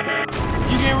walk.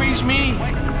 You can reach me.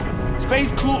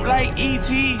 Space coupe like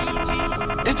E.T.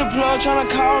 It's the plug tryna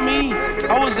call me.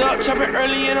 I was up chopping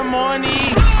early in the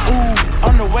morning. Ooh,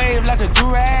 on the wave like a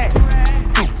durag.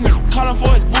 Calling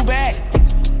for his boo bag.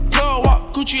 Plug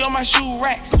walk, Gucci on my shoe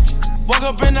rack. Woke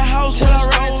up in the house till I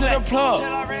ran into the plug.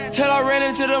 Till I ran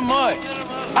into the mud.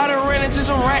 I done ran into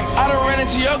some racks. I done ran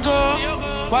into your girl.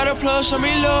 Why the plug show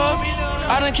me love?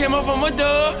 I done came up from a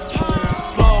dub.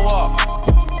 Plug walk.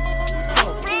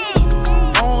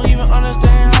 I don't even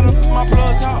understand how to put my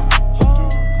plug talk.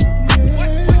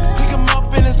 Pick him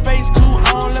up in a space coupe,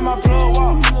 I don't let my plug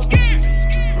walk.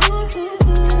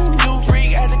 New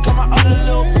freak had to come out of the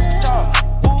little talk.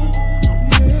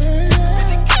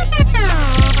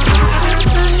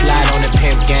 Slide on the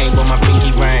pimp game with my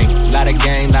pinky ring. Lot of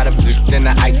game, lot of than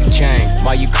an icy chain.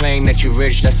 While you claim that you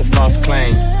rich, that's a false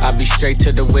claim. I be straight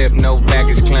to the whip, no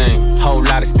baggage claim. Whole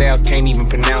lot of styles, can't even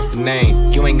pronounce the name.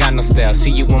 You ain't got no style,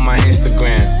 see you on my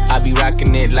Instagram. I be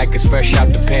rocking it like it's fresh out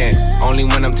the pan. Only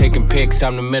when I'm taking pics,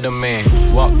 I'm the middleman.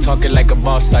 Walk talking like a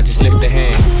boss, I just lift a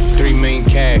hand. 3 million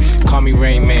cash, call me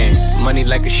Rain Man. Money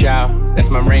like a shower, that's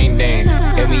my rain dance.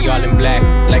 And we all in black,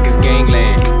 like it's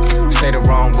gangland. Say the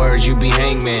wrong words, you be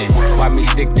hangman. Why me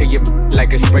stick to your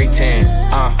like a spray tan?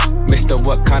 Mister,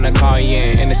 what kind of car you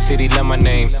in? In the city, love my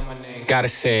name. Gotta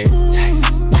say it.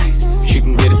 Taste, taste. She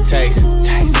can get a taste.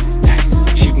 Taste,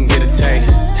 taste. She can get a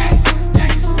taste. Taste,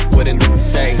 taste. What a nigga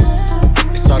say?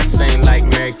 It's all the same like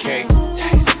Mary Kate.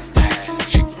 Taste,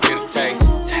 taste. She can get a taste.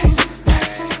 Taste,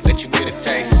 taste. Let you get a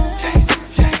taste.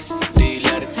 Taste, taste. Do you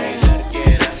let it taste? Let it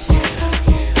get up.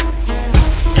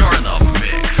 You're in the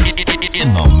mix.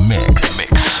 In the mix.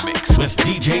 With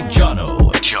DJ Jono.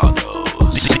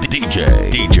 DJ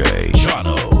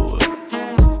Jono.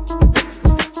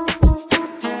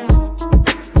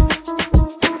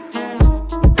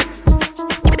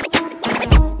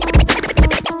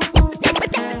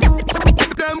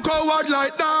 Them coward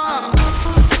like that,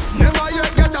 never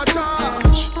yet get a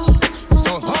charge.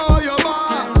 So hold your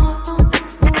back.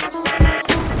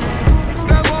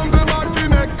 Them hungry bad fi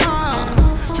make car,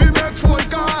 fi make phone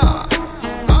car.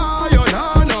 You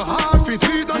know no hard fi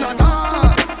treat on a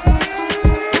tar.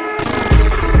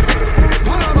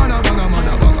 Banga mana banga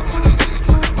mana banga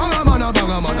banga mana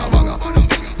banga mana banga.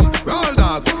 Roll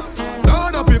dog,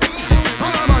 load up it.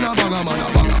 Banga mana banga mana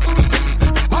banga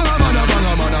banga mana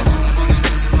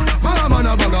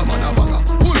banga mana banga.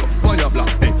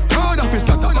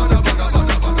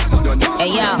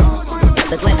 Hey yo,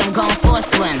 look like I'm going for a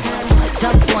swim.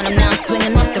 Dunked on him, now I'm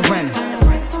swinging off the rim.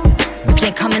 Bitch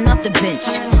ain't coming off the bench,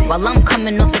 while I'm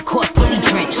coming off the court fully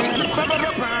drenched.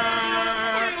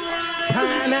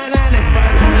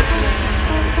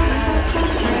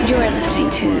 You are listening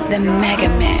to the Mega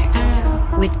Mix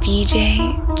with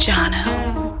DJ Jono.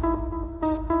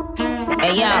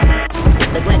 Hey yo,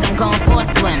 look like I'm going for a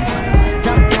swim.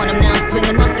 Dunked on him, now I'm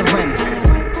swinging off the rim.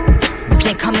 Bitch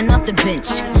ain't coming off the bench,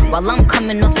 while I'm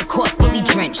coming off the court fully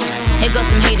drenched. Here goes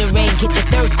some haterade, get your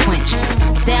thirst quenched.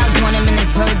 Style doing him in this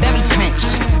Burberry trench.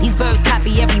 These birds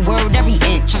copy every word, every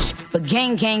inch. But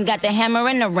gang got the hammer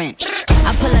and the wrench.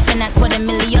 I pull up in that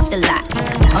 $250,000 off the lot.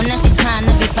 Oh, now she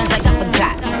tryna be friends like I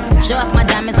forgot. Show off my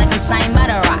diamonds like I'm signed by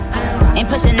the rock. Ain't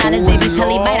pushing out his baby till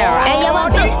he bite a rock. Hey yo, I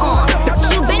been on,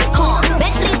 you been con.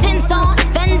 Bentley tints on,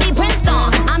 Fendi prints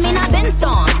on. I mean I been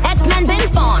storm, X-Men been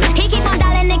formed. He keep on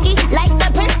dialing Nicki like the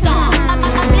Prince song. I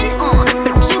been on,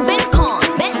 you been con.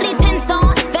 Bentley tints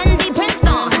on, Fendi prints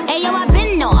on. Hey yo, I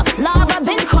been north, Laura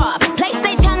been Croft. Play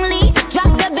say Chung Lee,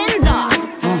 drop the bins off.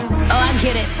 Oh, I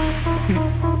get it.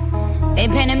 They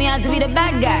painted me out to be the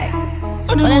bad guy.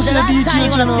 Well, there's the last time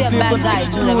you wanna see a bad guy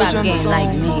do the rap game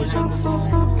like me.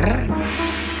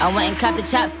 I went and caught the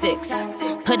chopsticks,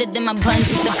 put it in my bun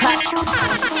just to pop.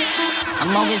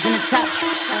 I'm always in the top.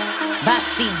 Box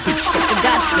seats, the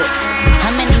gossip.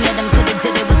 How many of them could've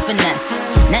did it with finesse?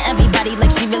 Not everybody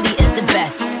like she really is the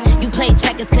best. You played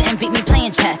checkers, couldn't beat me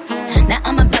playing chess. Now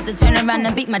I'm about to turn around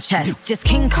and beat my chest. Just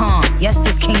King Kong, yes,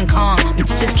 this King Kong.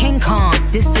 Just King Kong,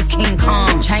 this is King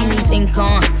Kong. Chinese ink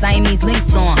on, Siamese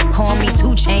links on. Call me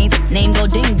 2 Chainz, name go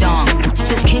ding dong.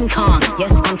 Just King Kong,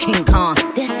 yes, I'm King Kong.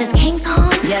 This is King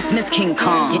Kong, yes, Miss King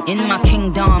Kong. In my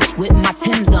kingdom, with my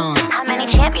Timbs on. How many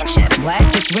championships? What?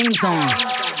 6 rings on.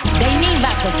 They need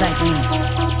rappers like me.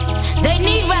 They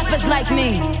need rappers like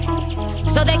me.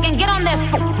 So they can get on their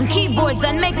keyboards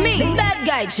and make me the bad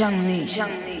guy, Chung Lee.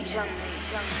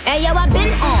 Hey yo, I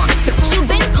been on, you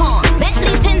been con.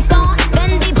 Bentley tints on,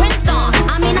 Fendi prints on.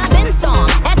 I mean I been storm,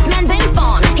 X-Men been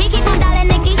formed. He keep on dialing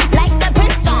Nicki like the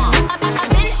Prince song. I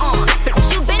been on,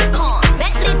 you been con.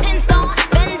 Bentley tints on,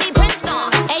 Fendi prints on.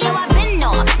 Hey yo, I been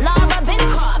north, Laura been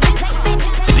Croft.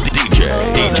 DJ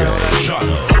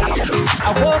Jono. I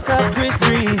woke up Chris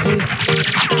Breezy.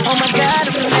 Oh my God,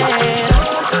 I'm a man.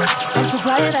 I'm so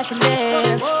fly and I can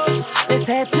dance. There's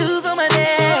tattoos on my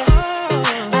neck.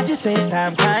 I just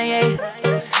FaceTime Kanye.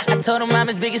 I told him I'm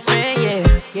his biggest fan, yeah.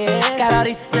 Got all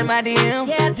these in my DM.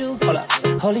 Yeah, I do. Hold up.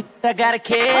 Holy, I got a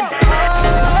kid.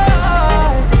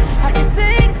 I can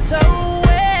sing so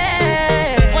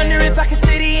well. Wonder if I can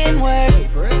say the N-word.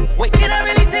 Wait, can I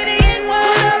really say the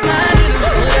N-word?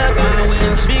 What up, my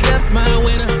winner? Big ups, my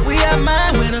winner. We are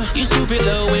my winner. You stupid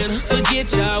little winner.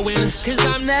 Forget y'all winners. Cause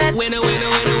I'm that winner. I'm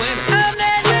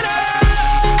that winner.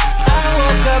 I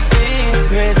woke up in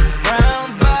Chris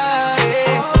Brown's body.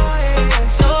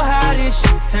 So how this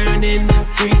shit turned into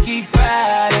Freaky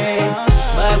Friday.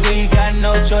 But we got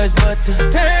no choice but to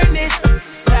turn this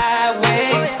sideways.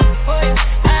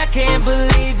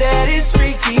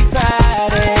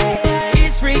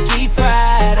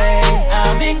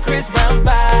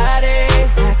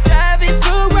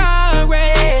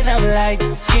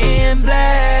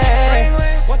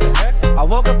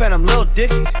 woke up and I'm Lil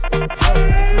Dicky. What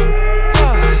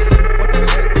the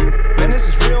heck? Man, this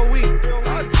is real weak.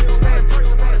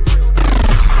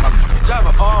 Drive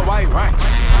an all white rank.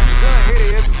 Couldn't hit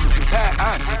it if you can tag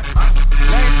iron.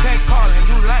 Lanes can't call and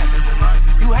you lame.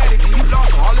 You had it and you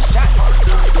lost all the shots.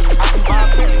 I can buy a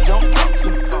Bentley, don't talk to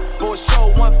me. For a show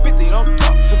 150, don't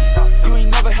talk to me. You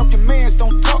ain't never helped your mans,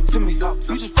 don't talk to me.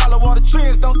 You just follow all the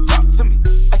trends, don't talk to me.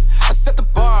 I set the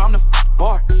bar, I'm the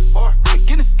bar. Like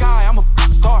in the sky, I'm a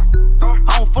star.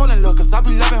 I don't fall in love cause I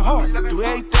be loving hard. Do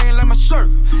everything like my shirt,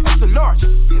 extra large.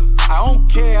 I don't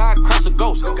care, I crush a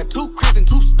ghost. Got 2 cribs and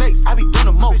 2 states, I be doing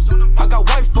the most. I got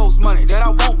white folks money that I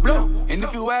won't blow. And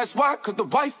if you ask why, cause the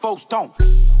white folks don't.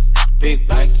 Big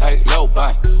bank, tight, low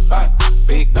bank, bank.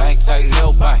 Big bank, tight,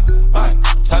 low bank, bank.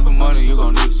 Type of money you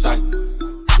gon' need a sight.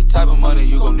 The type of money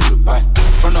you gon' need to buy.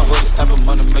 From the hood, this type of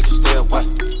money make you stay away.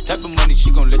 Type of money she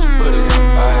gon' let you put it in the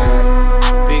fire.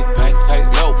 Big bank, tight,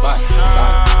 low bank,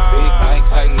 bank. Big bank,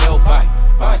 tight, low bank,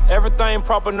 bank. Everything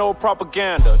proper, no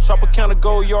propaganda. Tropicana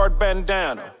gold yard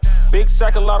bandana. Big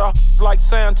sack, a lot of like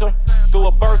Santa. Threw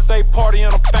a birthday party in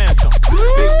a phantom.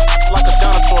 Big like a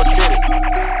dinosaur did it.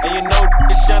 And you know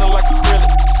it's shining like acrylic.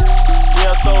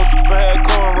 Yeah, so I had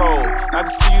cornrow. I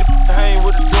can see you hang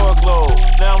with the door closed.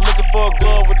 Now I'm looking for a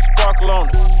glove with a sparkle on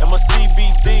it. And my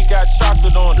CBD got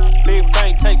chocolate on it. Big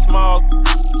bank, take small.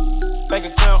 Bank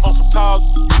account on some tall.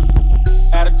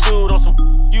 Attitude on some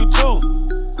you too.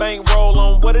 Bank roll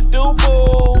on what it do,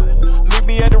 boo. Meet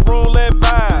me at the roulette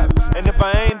vibe. And if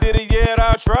I ain't did it yet,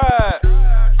 I'll try.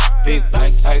 Big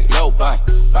bank, tight, low bank,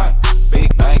 bank.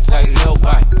 Big bank, tight, low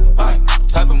bank, bank.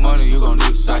 Type of money you gon'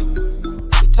 need a sight.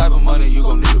 The type of money you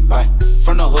gon' need to buy.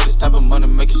 From the hood, this type of money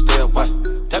make you stay away.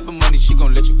 Type of money she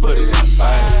gon' let you put it in the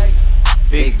fire.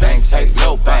 Big bank, tight,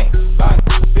 low bank, bank.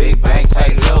 Big bank,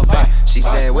 tight, low bank. She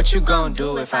said, what you gon'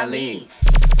 do if I leave?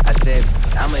 I said,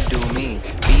 I'ma do me.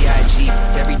 B.I.G.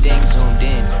 Everything zoomed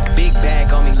in. Big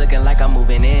bag on me looking like I'm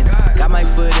moving in. Got my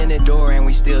foot in the door and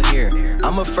we still here.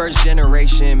 I'm a first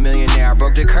generation millionaire. I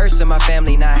broke the curse of my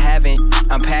family not having.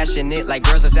 I'm passionate like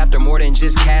girls that's after more than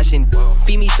just cashing.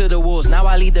 Feed me to the wolves, now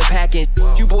I lead the packing.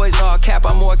 You boys all cap,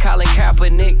 I'm more Colin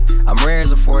Kaepernick. I'm rare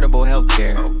as affordable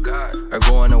healthcare. Or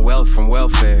going to wealth from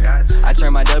welfare. I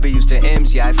turn my W's to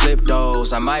M's, yeah I flip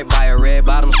those. I might buy a red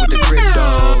bottoms with the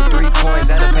crypto. 3 coins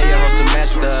that'll pay your whole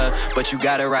semester. But you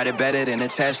gotta ride it better than a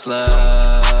Tesla.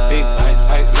 Big bank,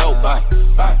 tight, low bank,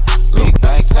 bank. Big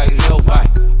bank, tight, low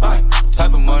bank, bank.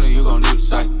 Type of money you gon' need a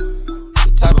sight.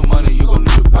 The type of money you gon'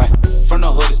 need to buy. From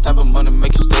the hood, this type of money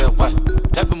make you stay away.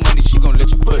 Type of money she gon'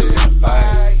 let you put it in the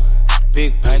fire.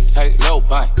 Big bank, tight, low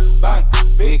bank, bank.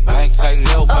 Big bank, tight,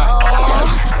 low bank.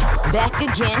 Back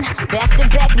again, back to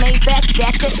back, made back,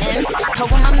 stack the M's. Told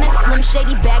him I met Slim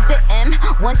Shady, bag the M.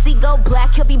 Once he go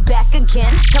black, he'll be back again.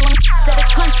 Tell him that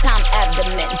it's crunch time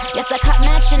abdomen. Yes, I caught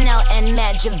Mad Chanel and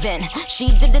Mad Javin. She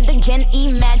did it again,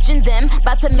 imagine them.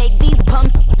 About to make these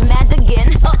bums mad again.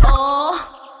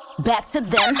 Back to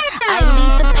them. I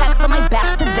lead the pack, so my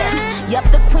back's to them. Yup,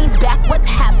 the queen's back, what's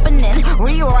happening?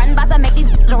 Rerun, about to make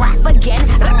these rap again.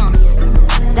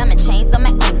 Diamond chains on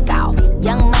my ankle.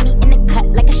 Young money in the cut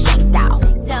like a shank doll.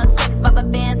 Tell tip rubber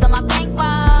bands on my bankroll.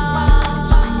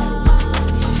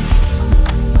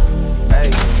 Hey,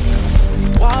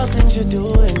 wild things you do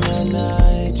in the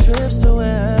night. Trips to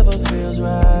wherever feels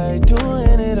right.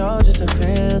 Doing it all just to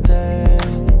feel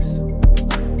things.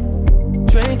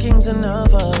 Drinking's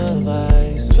enough of a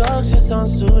vice. Drugs just aren't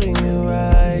suiting you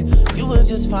right. You would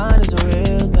just find it's a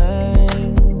real thing.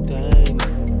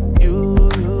 You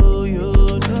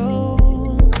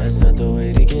know that's not the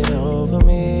way to get over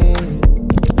me.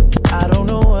 I don't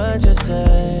know what you're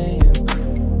saying.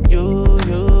 You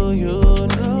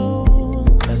know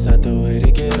that's not the way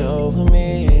to get over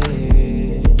me.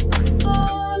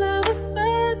 All I was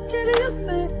said to you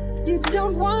said you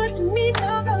don't want me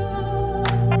no more.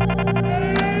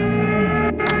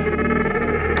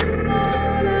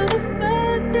 All I was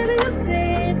said to you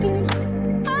said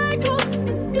I closed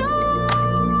the door.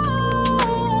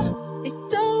 It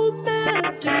don't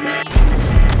matter to me.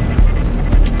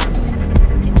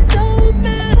 It don't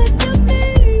matter to me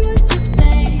what you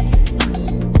say.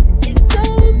 It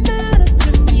don't matter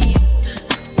to me.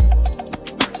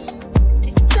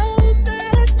 It don't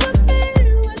matter to me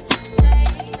what you say.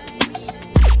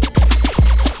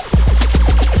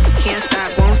 Can't stop,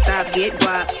 won't stop, get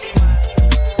guap.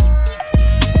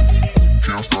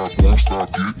 Can't stop, won't stop,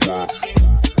 get guap.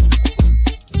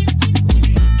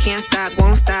 Can't stop,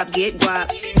 won't stop, get guap.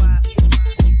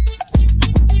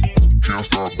 Can't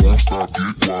stop, won't stop,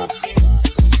 get guap.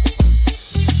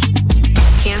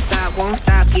 Can't stop, won't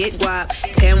stop, get guap.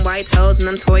 10 white toes and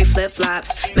them Tory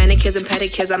flip-flops. Manicures and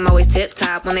pedicures, I'm always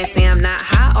tip-top. When they say I'm not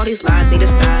hot, all these lies need to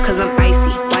stop. Cause I'm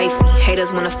icy, wifey,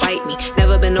 haters wanna fight me.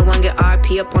 Never been the one get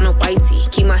RP up on a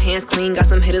whitey. Keep my hands clean, got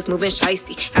some hitters moving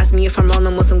shicey. Ask me if I'm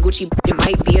rolling with some Gucci, it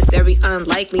might be. It's very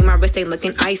unlikely, my wrist ain't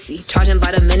looking icy. Charging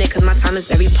by the minute cause my time is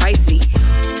very pricey.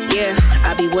 Yeah,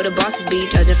 I be where the bosses be.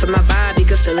 Judging from my vibe, you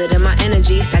can feel it in my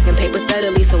energy. Stacking paper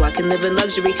steadily so I can live in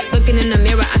luxury. Looking in the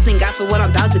mirror, I thank God for what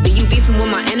I'm about to be. You beefing with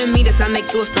my enemy, does not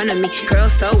make you a friend of me. Girl,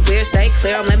 so weird, stay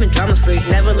clear, I'm living drama free.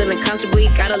 Never living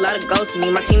comfortably, got a lot of goals to me.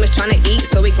 My team is trying to eat,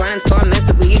 so we grind so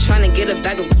immensely. You trying to get a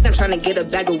bag of weed, I'm trying to get a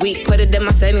bag of wheat. Put it in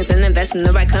my savings and invest in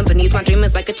the right companies. My dream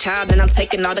is like a child, and I'm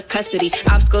taking all the custody.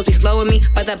 Obstacles be slowing me,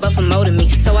 but that buffer molding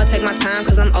me. So I take my time,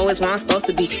 cause I'm always where I'm supposed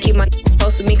to be. Keep my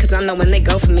close to me, cause I know when they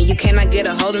go for me. You cannot get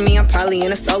a hold of me, I'm probably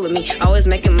in a soul of me. Always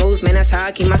making moves, man, that's how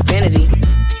I keep my sanity.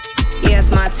 Yeah, it's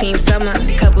my team summer.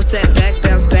 Couple setbacks,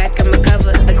 bounce back and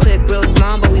recover. The clip real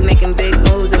small, but we making big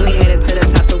moves. And we headed to the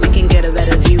top so we can get a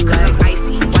better view. Like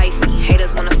icy, wifey,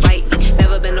 haters wanna fight me.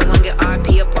 Never been the one get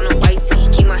RP up on a white tee.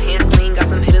 Keep my hands clean, got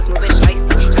some hitters moving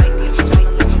shiesty.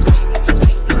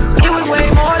 It was way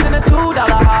more than a $2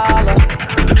 holler.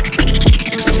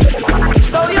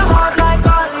 Stole your heart like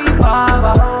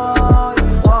Alibaba.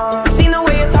 Seen the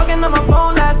way you're talking on my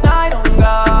phone last night, oh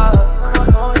God.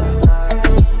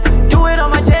 Do it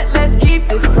on my jet, let's keep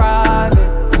this private.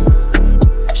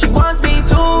 She wants me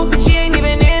too, she ain't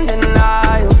even in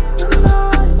denial.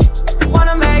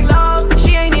 Wanna make love,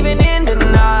 she ain't even in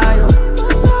denial.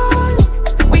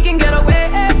 We can get away,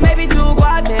 maybe to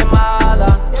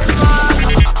Guatemala.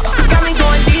 Got me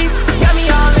going deep, got me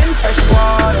all in fresh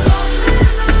water.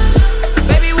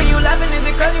 Baby, when you laughing, is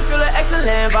it cause you feel an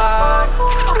excellent vibe?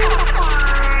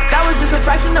 That was just a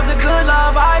fraction of the good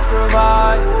love I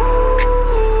provide.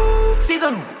 See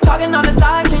some talking on the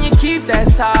side, can you keep that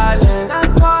silent?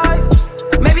 Not quite.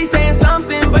 Maybe saying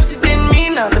something, but you didn't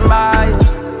mean nothing by it.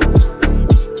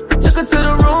 Took her to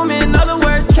the room, in other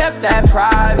words, kept that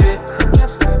private.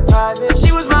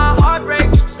 She was my heartbreak,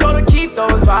 told her keep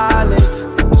those violets.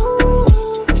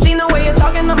 Seen the way you're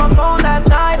talking on my phone last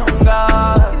night, oh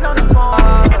God.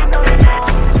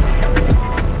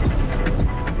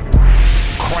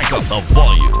 Crank up the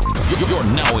volume.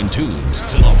 You're now in tune to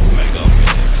the Mega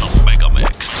Mix. The Mega Mix.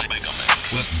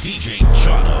 With DJ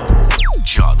Jono.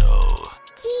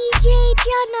 DJ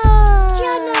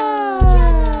Jono.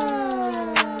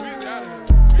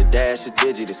 The dash is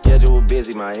digi, the schedule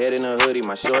busy. My head in a hoodie,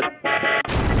 my short.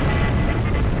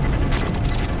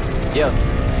 Yeah.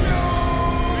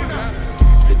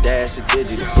 The dash is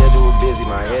digi, the schedule busy.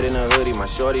 My head in a hoodie, my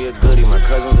shorty a goodie. My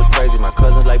cousins are crazy, my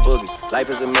cousins like boogie. Life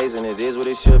is amazing, it is what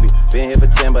it should be. Been here for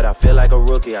 10, but I feel like a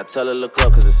rookie. I tell her look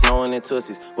up, cause it's snowing in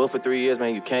Tootsies. Booked for 3 years,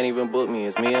 man, you can't even book me.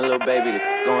 It's me and Lil Baby,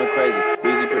 that going crazy.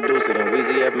 Weezy produced it, and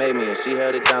Weezy F made me. And she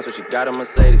held it down, so she got a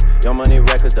Mercedes. Young Money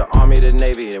Records, the Army, the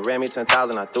Navy. They ran me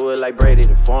 10,000, I threw it like Brady.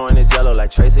 The foreign is yellow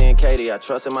like Tracy and Katie. I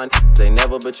trusted my they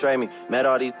never betray me. Met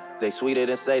all these they sweeter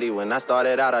than Sadie. When I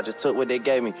started out, I just took what they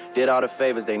gave me. Did all the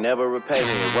favors, they never repay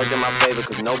me. It worked in my favor,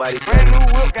 cause nobody said brand new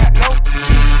whip, got no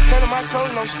keys. Tell my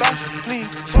clothes, no starch, please.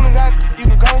 Soon as I, you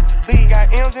can go leave.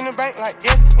 Got M's in the bank, like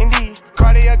yes, indeed.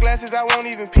 Cartier glasses, I won't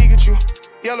even peek at you.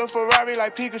 Yellow Ferrari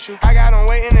like Pikachu. I got him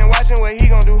waiting and watching what he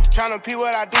gon' do. Tryna pee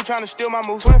what I do, tryna steal my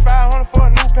moves. 2,500 for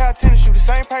a new pair of tennis shoes. The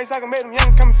same price I can make them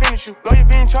youngins come and finish you. Lawyer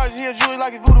being charged, he a jewelry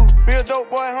like a voodoo. Real dope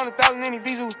boy, 100,000 in his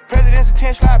Vizu. President's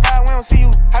 10 slide by, we don't see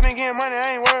you. I been getting money,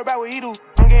 I ain't worried about what he do.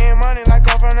 I'm getting money like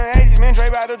I'm from the 80s. Man, Dre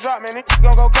about to drop, man, they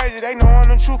gon' go crazy. They know I'm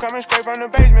the truth, coming straight from the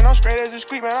basement. I'm straight as a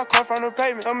street, man, I come from the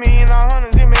pavement. $1 million all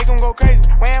hundreds, it make them go crazy.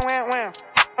 Wham, wham, wham,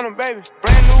 on them, baby.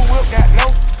 Brand new whip, got no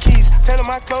keys. Tell her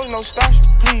my clothes, no starch,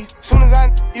 please. Soon as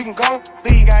I, you can go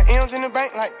leave. Got M's in the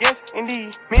bank, like yes,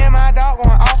 indeed. Me and my dog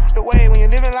going off the way. When you're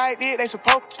living like this, they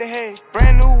supposed to hey.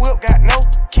 Brand new whip, got no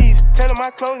keys. Tell her my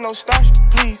clothes, no starch,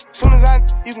 please. Soon as I,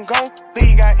 you can go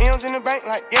leave. Got M's in the bank,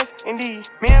 like yes, indeed.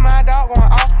 Me and my dog going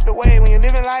off the way. When you're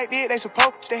living like this, they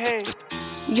supposed to hey.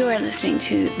 You're listening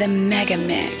to the Mega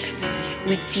Mix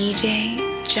with DJ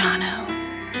Jono.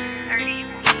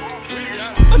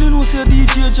 And you know say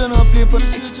DJ Jono play for the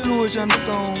explosion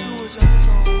sound.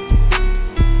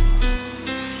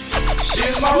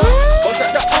 She's my rock, bust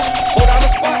at the hold on the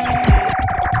spot.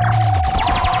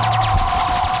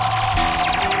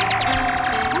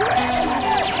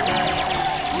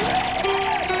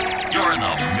 You're in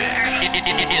the mix.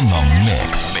 In the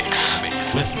mix.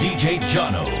 With DJ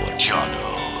Jono.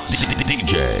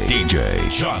 DJ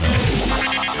Jono.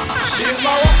 She's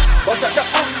my rock, bust at the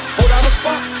hold on the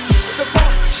spot. The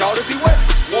bar, shout to be wet,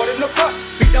 water in the pot,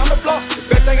 beat down the block, the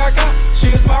best thing I got. She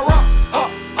is my rock,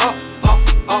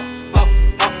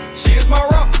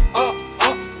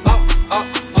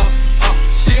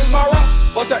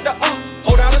 bust at the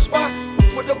hold down the spot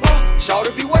with the bar. Shout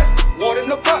to be wet, water in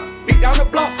the pot, beat down the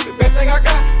block. The best thing I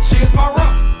got, she is my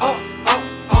rock.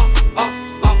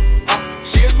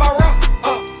 She is my rock.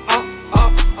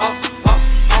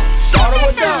 Shout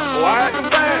her down, oh I act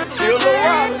bad. She a little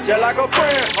rock, just like a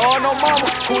friend. Oh no mama,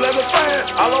 cool as a fan.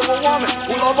 I love a woman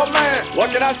who love a man. What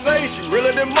can I say? She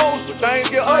realer than most. When things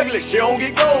get ugly, she don't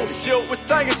get gold. The shit was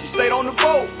singing, she stayed on the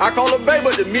boat. I call her baby,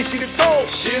 but to me she the cold.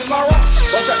 She is my rock,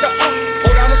 bust at the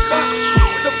hold down the spot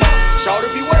with the bar. Shout to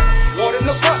be wet, water in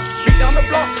the pot, beat down the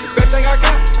block. The best thing I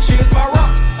got, she is my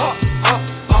rock.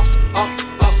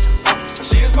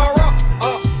 She is my rock.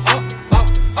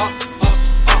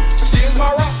 She is my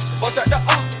rock, bust at the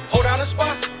hold down the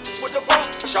spot with the bar.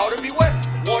 Shout to be wet,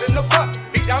 water in the pot,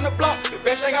 beat down the block. The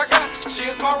best thing I got, she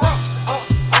is my rock.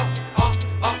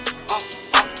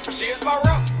 She is my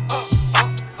rock.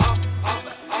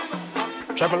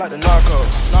 Trapping like the narco.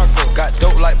 Got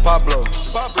dope like Pablo.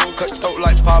 Cut dope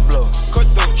like Pablo.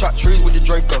 Chop trees with the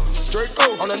Draco.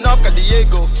 On the north got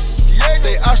Diego.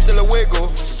 Say hasta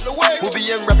luego. We'll be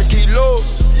in rapping kilo.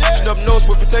 Snub nose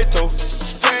with potato.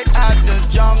 Straight out the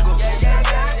jungle.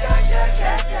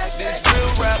 This real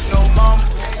rap, no mumble.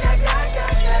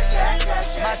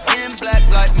 My skin black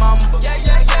like mamba.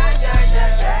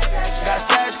 Got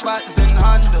stash spots in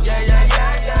Honda.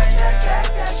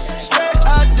 Straight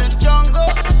out the jungle.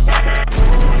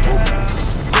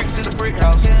 Bricks in the brick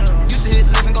house. Used to hit,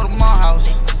 listen, go to my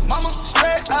house. Mama,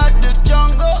 straight out the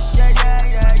jungle.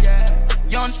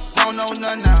 Young don't know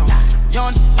none now.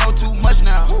 Young know too much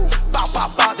now. Bop,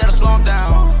 bop, bop, that'll slow him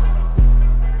down.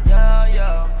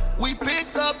 We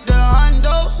pick up the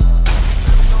hundos,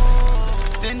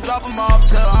 then drop them off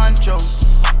to Huncho.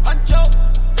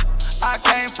 I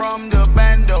came from the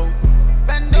bando.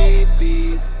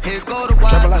 Here go the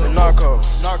wild. Trapping like the narco.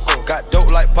 Got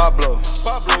dope like Pablo.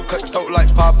 Cut dope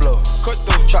like Pablo.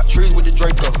 Chop trees with the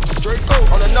Draco.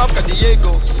 On the north got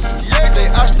Diego. Say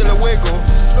hasta luego.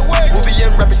 We'll be in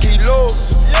rapping kilo.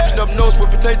 Snub nose with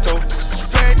potato.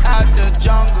 Straight out the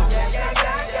jungle.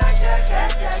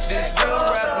 This real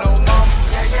rap, no mumble.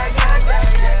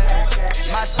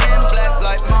 My skin black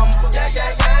like mamba.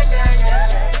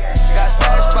 Got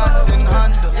stash spots in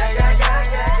Honda.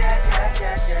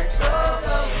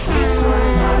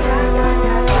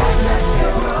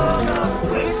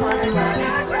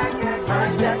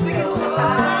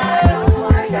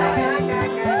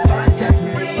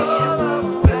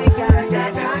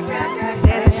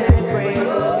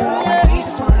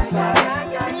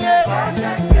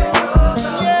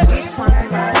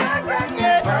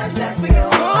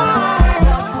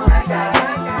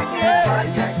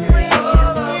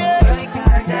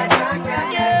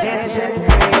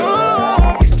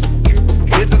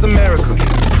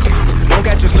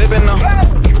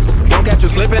 Don't catch you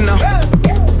slipping now.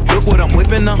 Look what I'm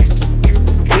whipping now.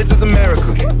 This is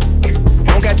America.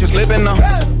 Don't catch you slipping now.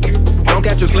 Don't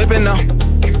catch you slipping now.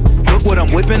 Look what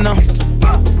I'm whipping now.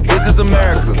 This is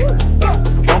America.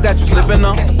 Don't catch you slipping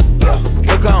now.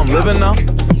 Look how I'm living now.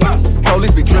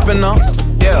 Police be tripping now.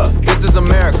 Yeah, this is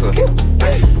America.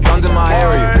 Guns in my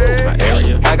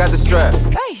area. I got the strap.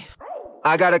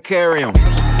 I gotta carry 'em.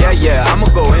 Yeah, I'ma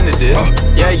go into this.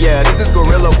 Yeah, this is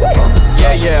Gorilla.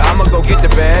 Yeah, I'ma go get the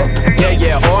bag.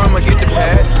 Yeah, or I'ma get the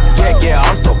pad. Yeah,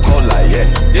 I'm so cold like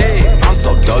yeah. I'm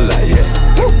so dull like yeah.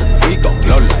 We gon'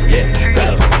 blow like yeah.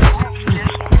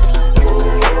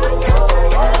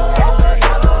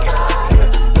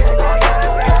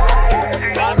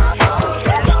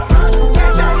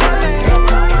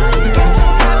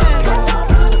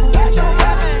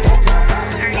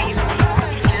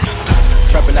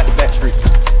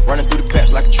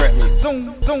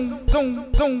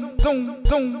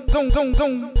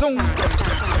 Zoom.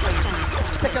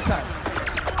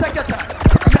 Take your time.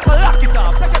 Lock it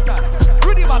off. Take your time.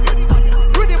 Rudy back.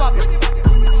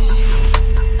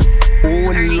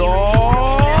 Oh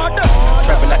Lord.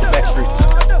 Trapping like the back street.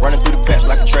 Running through the patch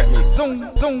like a trap meet.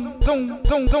 Zoom.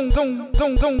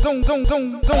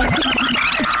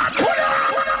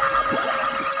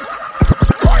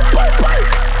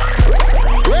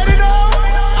 Ready now?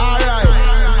 Alright.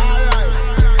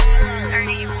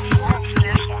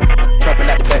 Trapping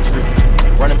like the back street.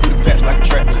 Running through the patch like a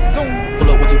trap meet. Pull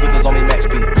up with 2 pistols on me max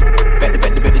speed. Back to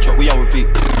back the truck, we on repeat.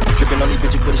 Dripping on these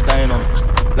bitches, put a stain on it.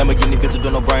 Lamborghini bitches, do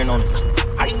no brain on it.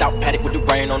 Iced out paddock with the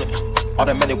rain on it.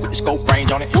 Automatic with the scope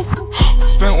range on it.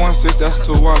 Spent 1.6, that's a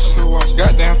 2 watch.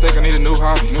 Goddamn, think I need a new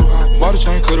hobby. Bought a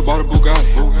chain, could've bought a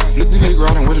Bugatti. Niggas hate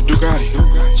riding with a Ducati.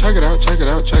 Check it out.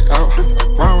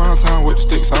 Round town with the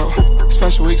sticks out.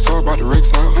 Special week, so I brought the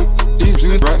rigs out. These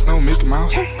jeans rats, no Mickey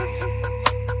Mouse.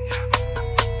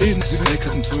 These niggas they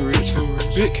cause I'm too rich.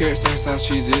 Big carrot, same size,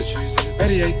 she's itch.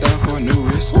 88,000 for a new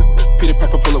wrist. Peter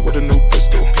Piper bullet with a new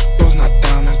pistol. Those not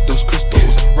diamonds, those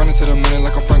crystals. Running to the money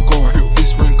like a Frank Gore.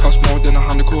 This ring costs more than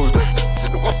 100 cords.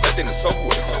 One second it's over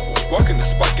with. Walk in the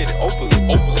spot, get it overly.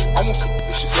 I want some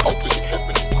shit to open it.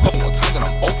 Couple more times and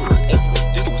I'm over it.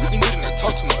 These dudes ain't needing to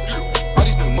talk too much. All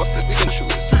these new muscles, they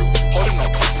insurance. Holding on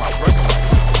to my record.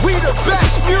 We the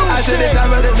best music. I to the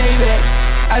top of the Maybach.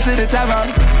 I to the top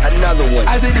of another one.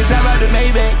 I to the top of the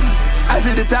Maybach. I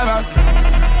to the top of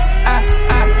I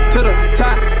to the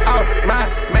top of my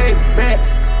Maybach.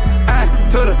 I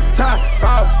to the top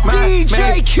of my DJ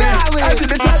Maybach. Khaled. I to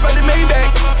the top of the Maybach.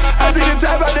 I to the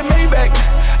top of the Maybach.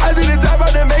 I to the top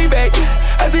of the Maybach.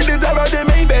 I to the top of the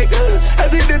Maybach. I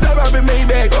to the top of the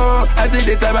Maybach. Oh, I to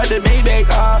the top of the Maybach.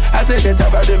 Oh, I to the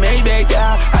top of the Maybach.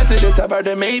 Yeah, I to the top of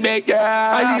the Maybach. Yeah,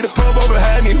 I need a purple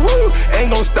behind me. Woo,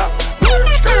 ain't gon' stop.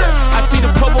 I see the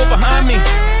purple behind me.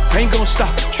 Ain't gon' stop.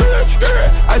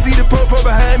 I see the purple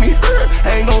behind me.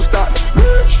 Ain't gon' stop.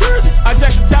 I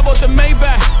jack the top of the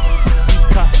Maybach.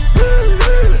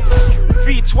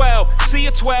 V12, see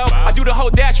a 12. I do the whole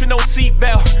dash with no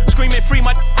seatbelt. Screaming free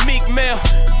my Meek Mill.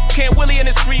 Can't Willie in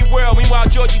this free world. Meanwhile,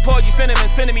 Georgie Paul, you sending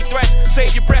me threats.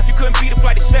 Save your breath, you couldn't beat a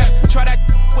flight of steps. Try that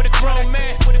with a grown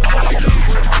man.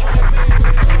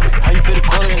 How you fit a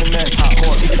quarter in the match?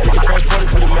 Transported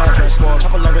through the mattress.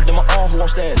 Chopper longer than my arm, who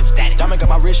won't status. Diamond got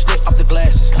my wrist lit off the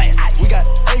glasses. We got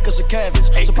acres of cabbage.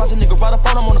 Surprise a nigga right up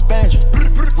on him on the banjo.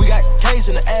 We got K's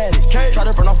in the attic. Try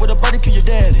to run off with a buddy, kill your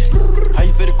daddy. How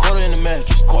you fit a quarter in the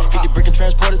mattress? Get the brick and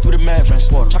transported through the mattress.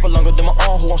 Chopper longer than my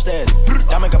arm, who won't static.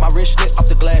 Diamond got my wrist lit off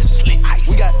the glasses.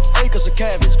 We got acres of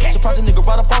cabbage. Surprise a nigga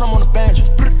right up on him on the banjo.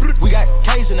 We got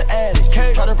K's in the attic.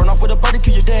 Try to run off with a buddy,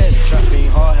 kill your daddy. Trap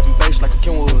being hard, having bass like a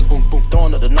Kenwood. Boom, boom,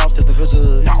 throwing up the north, that's the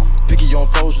hood. Picky on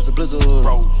foes, just a blizzard.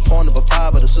 Pouring up a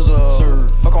 5 of the scissor.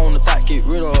 Fuck on the thought, get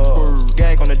rid of.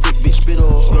 Gag on the dick, bitch, spit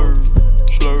up.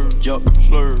 Slur, yuck,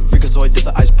 slur. Freakazoid, this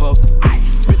a ice puck.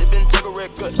 Really been take a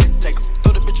red guts. Take her,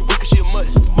 throw the bitch away cause she a mutt.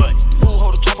 Fool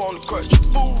hold a chopper on the crutch.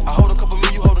 I hold a couple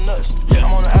million, you hold a nuts.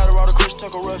 I'm on the Adderall, the Chris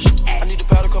Tucker rush. I need the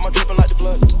powder, cause my dripping like the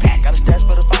blood. Got a stash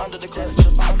for the fire under the clutch.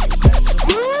 Look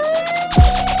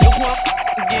who up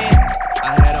again.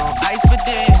 I had on ice, but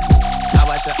then I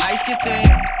watched her ice get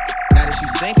thin. Now that she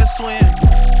sink or swim.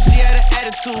 She had an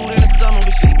attitude in the summer,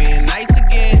 but she being nice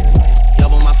again.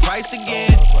 Double my price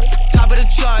again. Top of the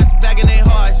charts, back in their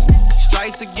hearts.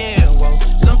 Strikes again. Whoa.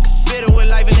 Some bitter with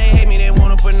life and they hate me. They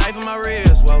wanna put a knife in my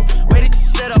ribs. Whoa. Waited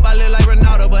set up, I live like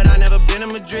Ronaldo, but I never been to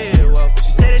Madrid. Whoa.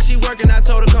 She said that she working, I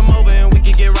told her come over and we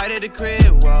could get right at the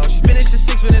crib. Whoa. She finished the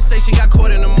 6 minutes, say she got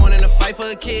caught in the morning to fight for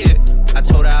a kid. I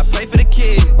told her I pray for the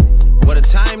kid. What a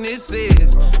time this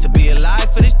is to be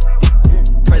alive for this.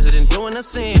 President doing a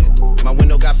sin. My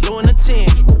window got blue in the 10.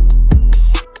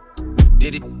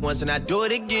 Did it once and I do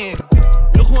it again.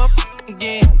 Look who I'm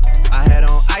again. I had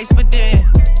on ice, but then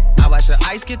I watched her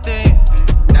ice get thin.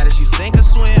 Now that she sink or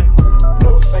swim.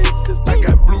 No faces, I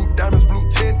got blue diamonds, blue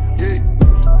tint, yeah.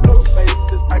 No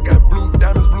faces, I got blue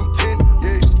diamonds, blue tint,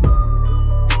 yeah.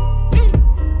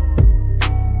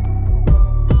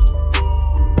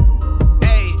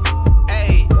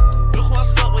 Hey, look who I'm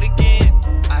stuck with again.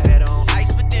 I had on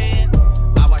ice, but then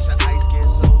I watched the ice get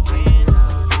so thin.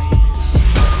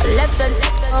 Left the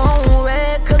on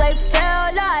red, cause I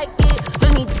felt like it.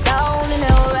 Put me down in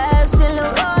the rash in the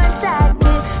raw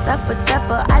jacket.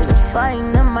 Dapper, I look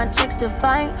fine, and my chicks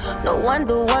define. No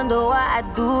wonder why I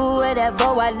do whatever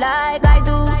I like. I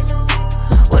do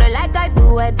what I like, I do.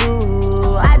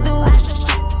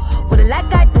 What I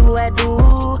like, I do.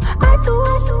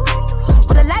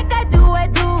 What I like, I do.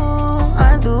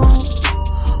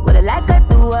 What I like, I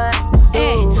do.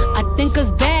 Hey, I think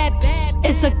it's bad.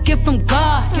 It's a gift from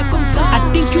God. I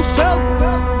think you broke.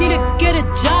 Need to get a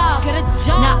job.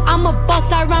 Now I'm a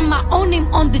boss. I write my own name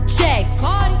on the checks.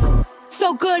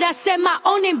 So good, I said my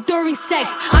own name during sex.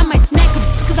 I might smack him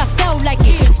cause I felt like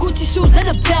it. Gucci shoes and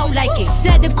a belt like it.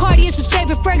 Said the Cardi is his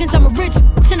favorite fragrance. I'm a rich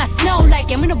bitch and I smell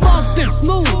like it. I'm in a boss bitch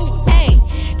move. Ayy,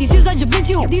 these shoes are Da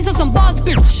Vinci. These are some boss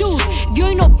bitch shoes. If you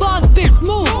ain't no boss bitch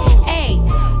move. Ayy,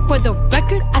 for the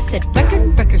record, I said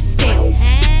record sales.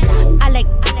 I like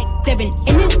they've been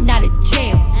in and out of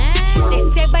jail. They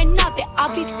say by now that I'll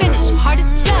be finished. Hard to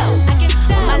tell. I can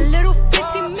tell. My little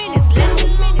 15 minutes, less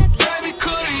than minutes.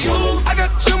 I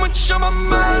got too much on my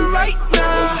mind right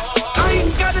now. I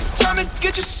ain't got the time to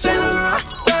get you sailing right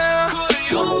now.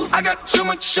 I got too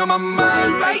much on my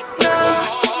mind right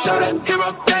now. Tell that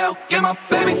hero Dale, get my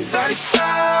baby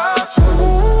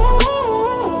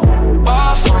 30,000.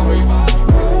 Ball for me.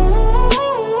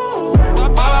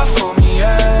 Ball for me,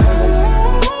 yeah.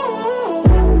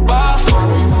 Ball for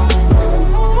me.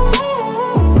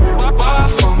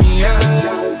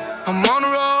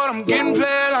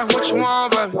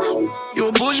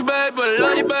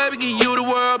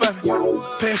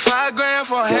 Spent $5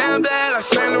 for a handbag like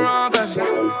Saint Laurent, baby.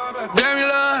 Damn, you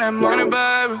love that money,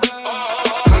 baby.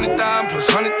 100,000 plus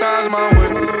 100,000 my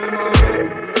whip.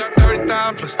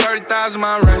 30,000 plus 30,000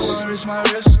 my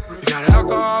wrist. You got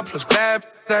alcohol plus bad,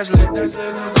 that's lit.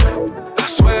 I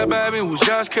swear, baby, it was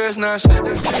just kiss, not slip.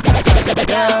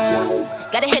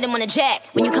 Gotta hit him on the jack.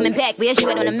 When you coming back, where's you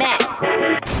at on the map?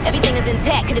 Everything is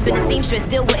intact, could've been a seamstress,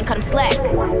 still wouldn't cut him slack.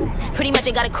 Pretty much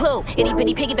ain't got a clue. Itty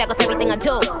bitty piggyback off everything I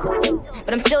do.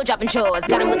 But I'm still dropping chores.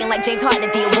 Got him looking like James Harden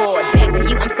at the awards. Back to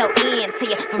you, I'm so into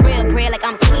you. For real, bread, like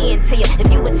I'm keying to you.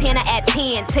 If you a 10, I add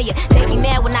 10 to you. They be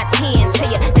mad when I 10 to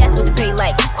you. That's what the bay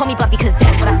like. Call me Buffy, cause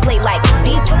that's what I slay like.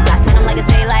 These I send them like it's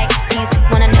daylight. These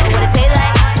wanna know what it tastes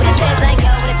like. What it tastes like,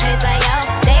 yo, what it tastes like, yo.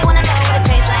 They wanna know what it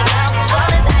tastes like, yo. All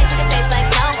this ice, it tastes like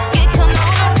snow. Get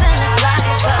kimonos and let's rock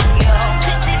the Tokyo.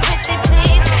 Pretty, pretty,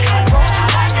 please, baby, won't you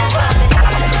like this for me?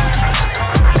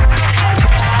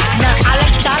 Now I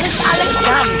like dollars, I like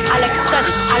diamonds, I like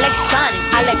stunning, I like shining,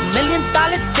 I like $1 million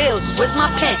deals. Where's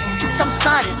my pen? I'm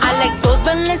signing. I like those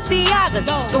Balenciagas,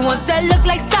 the ones that look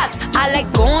like socks. I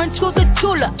like going to the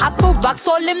Tula. I put rocks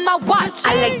all in my watch.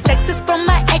 I like texts from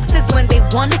my exes when they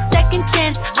want a second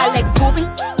chance. I like proving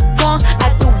wrong.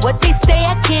 I do what they say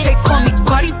I can't. They call me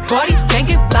Cardi, Cardi,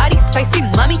 banging body, spicy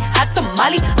mommy, hot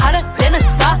tamale, hotter than a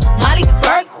Somali.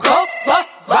 Bird, go,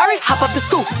 Ferrari, hop up the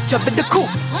stoop, jump in the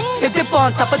coupe. If dip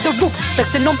on top of the roof,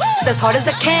 flexing them as hard as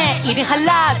I can. Eating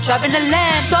halal, driving a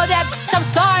lamb. So that bitch, I'm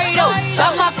sorry though.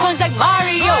 Got my coins like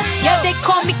Mario. Yeah, they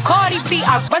call me Cardi B.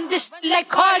 I run this shit like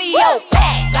cardio.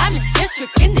 I'm in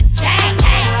district in the chain.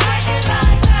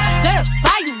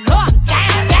 Certified, you know I'm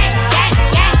gang, gang, gang,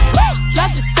 gang. Drop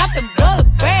the top and blow the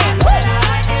brand.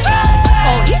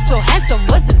 Oh, he's so handsome,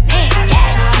 what's his name?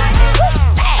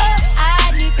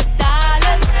 I need the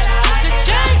dollars.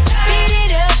 Beat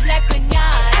it up like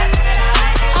pinata.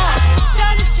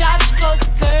 Tell the job to close the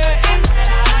curtains.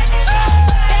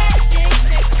 That shit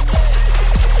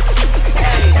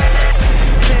Hey,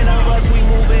 10 of us, we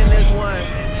moving as one.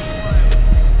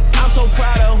 I'm so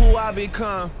proud of who I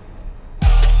become.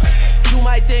 You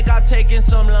might think I'm taking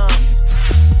some lumps.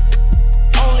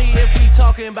 Only if we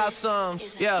talking about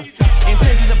sums. Yeah,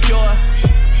 intentions are pure.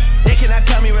 They cannot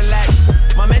tell me relax.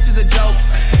 My mentions are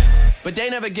jokes, but they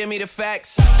never give me the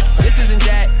facts. This isn't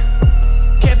that.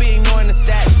 Can't be ignoring the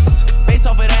stats. Based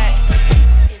off of that,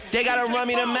 they gotta run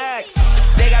me the max.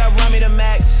 They gotta run me the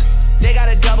max. They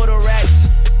gotta double the racks.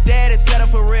 They had it set up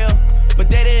for real, but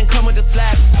they didn't come with the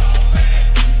slaps.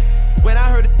 When I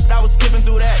heard it, I was skipping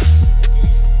through that.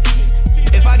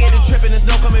 If I get it tripping, there's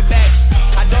no coming back.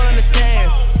 I don't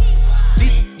understand.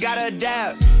 These gotta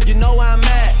adapt. You know where I'm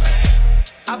at.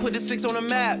 I put the 6 on the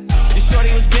map. Your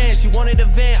shorty was bent, she wanted a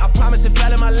vent. I promise it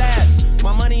fell in my lap.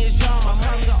 My money is young, my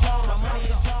money is young, my money is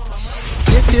young.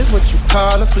 This is what you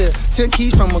call a flip. 10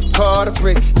 keys from a car to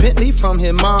brick. Bentley from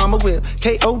his mama whip.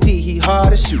 K.O.D. he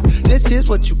hard to shoot. This is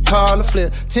what you call a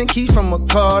flip. 10 keys from a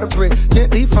car to brick.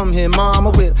 Bentley from his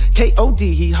mama whip.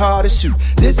 K.O.D. he hard to shoot.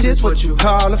 This is what you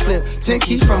call a flip. 10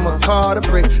 keys from a car to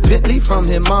brick. Bentley from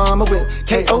his mama whip.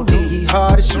 K.O.D. he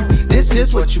hard to shoot. This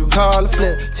is what you call a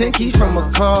flip. 10 keys from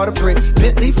a car to brick.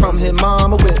 Bentley from his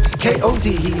mama whip.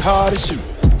 K.O.D. he hard to shoot.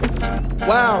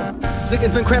 Wow,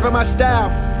 Ziggin's been cramping my style.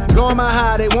 Blowing my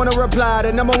high, they wanna reply.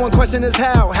 The number one question is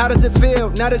how? How does it feel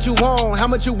now that you own? How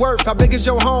much you worth? How big is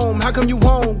your home? How come you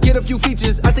won't get a few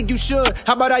features? I think you should.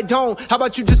 How about I don't? How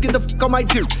about you just get the fuck on my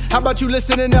dick? How about you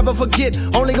listen and never forget?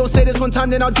 Only gon' say this one time,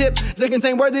 then I'll dip. Ziggins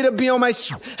ain't worthy to be on my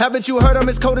shit. Haven't you heard I'm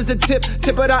as cold as a tip?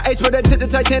 Tip of the ice, but that tip the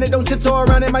Titanic. Don't tiptoe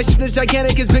around it. My shit is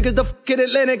gigantic, as big as the fucking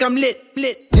Atlantic. I'm lit.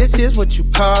 This is what you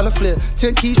call a flip.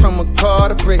 10 keys from a car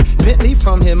to brick. Bentley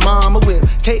from his mama whip.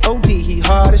 K.O.D. he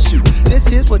hard to shoot.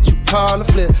 This is what you call a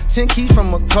flip. 10 keys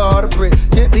from a car to brick.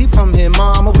 Bentley from his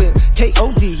mama whip.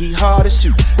 K.O.D. he hard to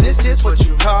shoot. This is what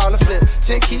you call a flip.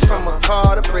 10 keys from a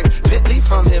car to brick. Bentley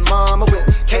from his mama whip.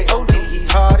 K.O.D. he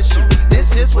hard to shoot.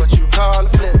 This is what you call a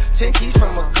flip. 10 keys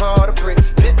from a car to brick.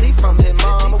 Bentley from his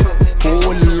mama whip.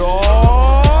 Oh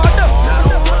Lord.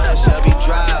 901 Shelby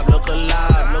Drive. Look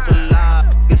alive, look alive.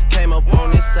 This came up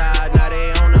on this side, now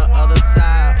they on the other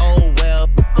side. Oh well,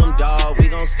 them dog, we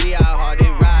gon' see how hard they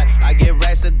ride. I get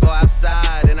racks to go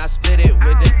outside, and I split it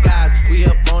with the guys. We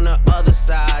up on the other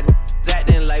side,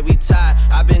 acting like we tied.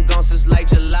 I've been gone since like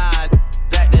July,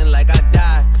 acting like I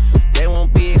died. They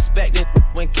won't be expecting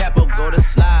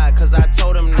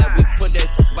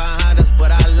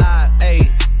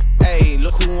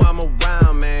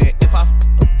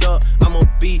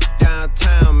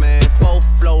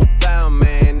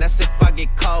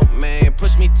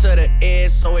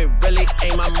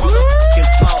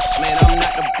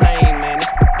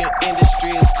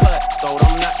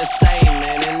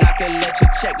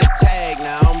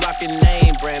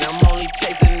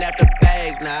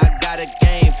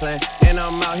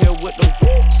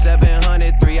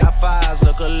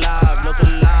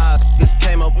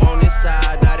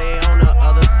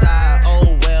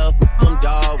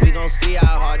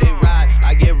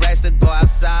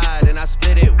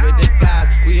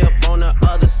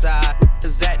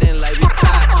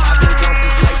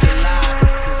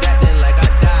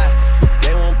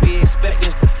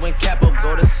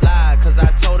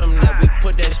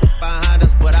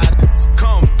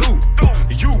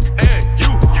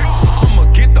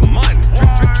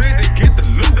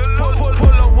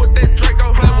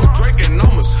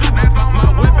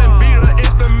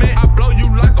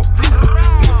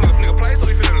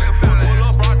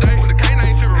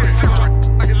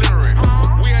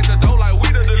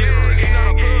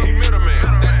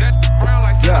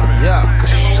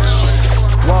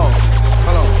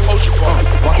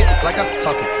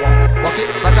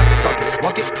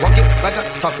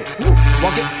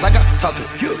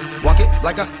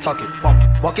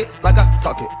it like I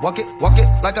talk it. Walk it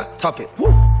like I talk it.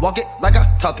 Woo. Walk it like I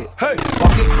talk it. Hey.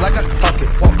 Walk it like I talk it.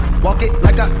 Walk it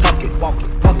like I talk it.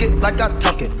 Walk it like I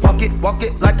talk it. Walk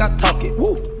it like I talk it.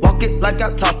 Woo. Walk it like I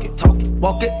talk it.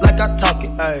 Walk it like I talk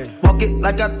it. Hey. Walk it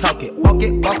like I talk it. Walk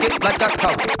it like I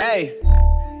talk it. Hey,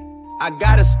 I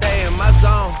gotta stay in my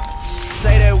zone.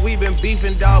 Say that we been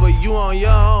beefing, dog, but you on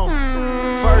your own.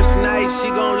 First night, she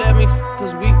gon' let me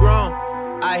cause we grown.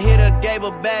 I hit her, gave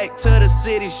her back to the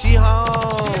city, she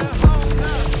home.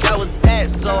 That was that,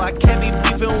 so I can't be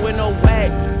beefing with no whack.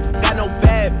 Got no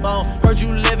backbone. Heard you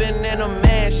living in a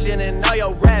mansion and all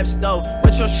your raps though.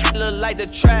 But your shit look like the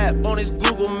trap on his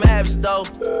Google Maps though.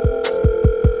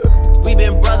 We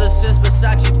been brothers since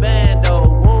Versace Bando.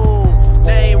 Woo.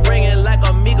 They ain't ringing like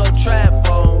Amigo trap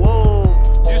phone. Woo.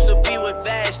 Used to be with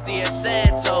Vashti and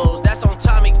Santos. That's on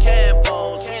Tommy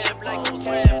Campos.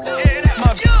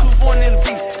 My 2 foreign in the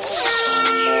beast.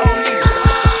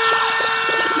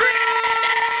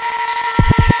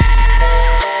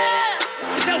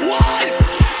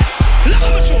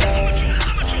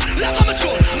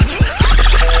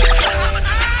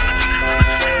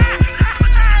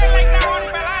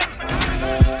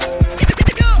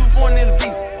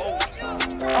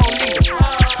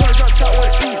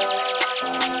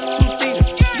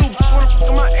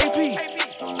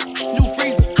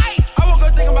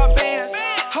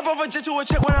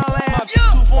 Check when I land. 2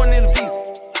 foreign in the beast.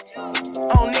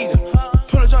 I don't need her.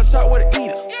 Pull a drop top with a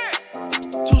eater.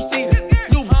 2-seater.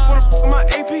 New wanna my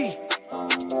AP.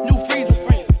 New freezer.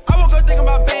 I woke up thinking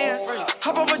about bands.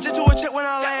 Hop off a jet to a check when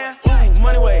I land. Ooh,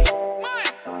 money way.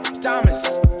 Diamonds.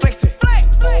 Flexing.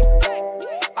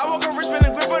 I woke up rich with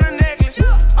a grip on a necklace.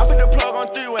 I put the plug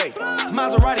on 3-way.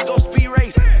 Maserati go speed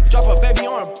race. Drop a baby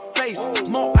on her face.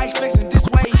 More ice flexing this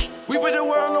way. We put the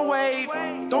world on the wave.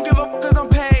 Don't give up cause I'm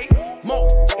paid.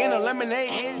 In a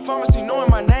lemonade, pharmacy knowing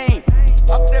my name.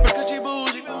 Up there because she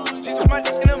bougie. She took my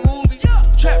dick in a movie.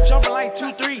 Trap jumping like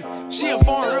 2-3. She a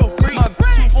foreign real free. My 2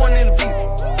 foreign in the beast.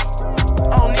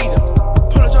 I don't need her.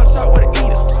 Pull a drop top with a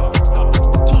eater.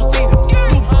 2-seater.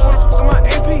 New wanna my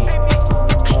AP.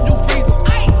 New freezer.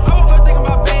 I woke up thinking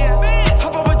about bands.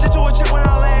 Hop off a jet to a check when I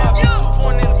land. 2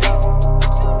 foreign in the beast.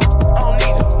 I don't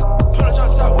need her. Pull a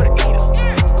drop top with a eater.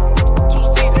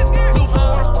 2-seater. New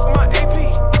wanna my AP.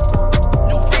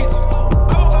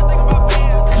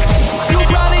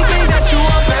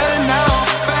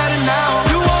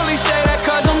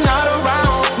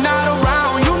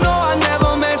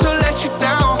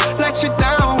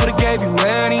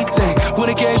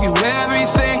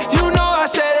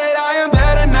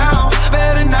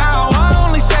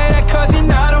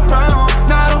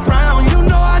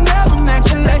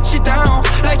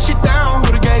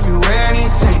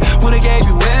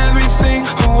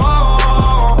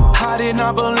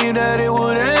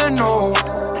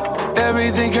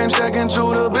 Second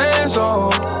to the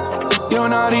benzo. You're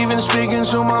not even speaking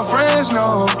to my friends,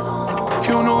 no.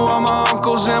 You knew all my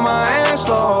uncles and my aunts,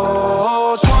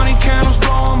 though. 20 candles,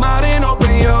 blow them out and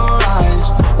open your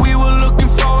eyes. We were looking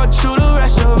forward to the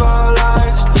rest of our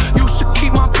lives. Used to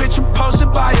keep my picture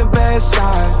posted by your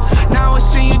bedside. Now I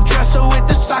see you dresser with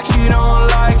the socks you don't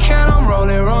like. And I'm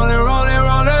rolling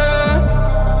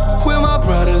with my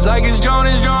brothers like it's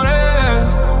Jonas.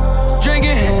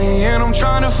 Drinking Henny and I'm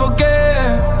trying to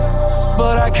forget,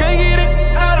 but I can't get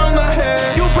it out of my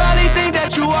head. You probably think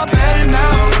that you are better now.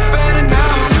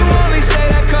 You only say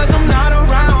that cause I'm not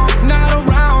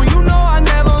around. You know I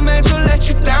never meant to let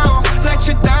you down.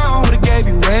 Would've gave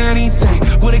you anything,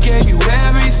 would've gave you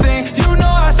everything. You know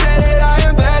I said that I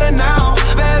am better now.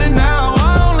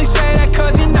 I only say that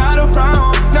cause you're not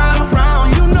around.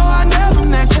 You know I never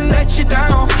meant to let you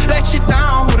down.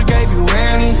 Would've gave you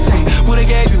anything, would've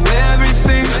gave you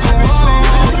everything.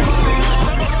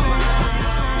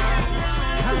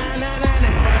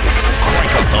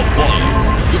 The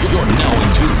volume. You're now in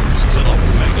tune to the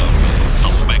Mega Mix.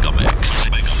 The Mega Mix.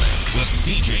 With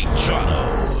DJ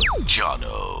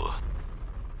Jono.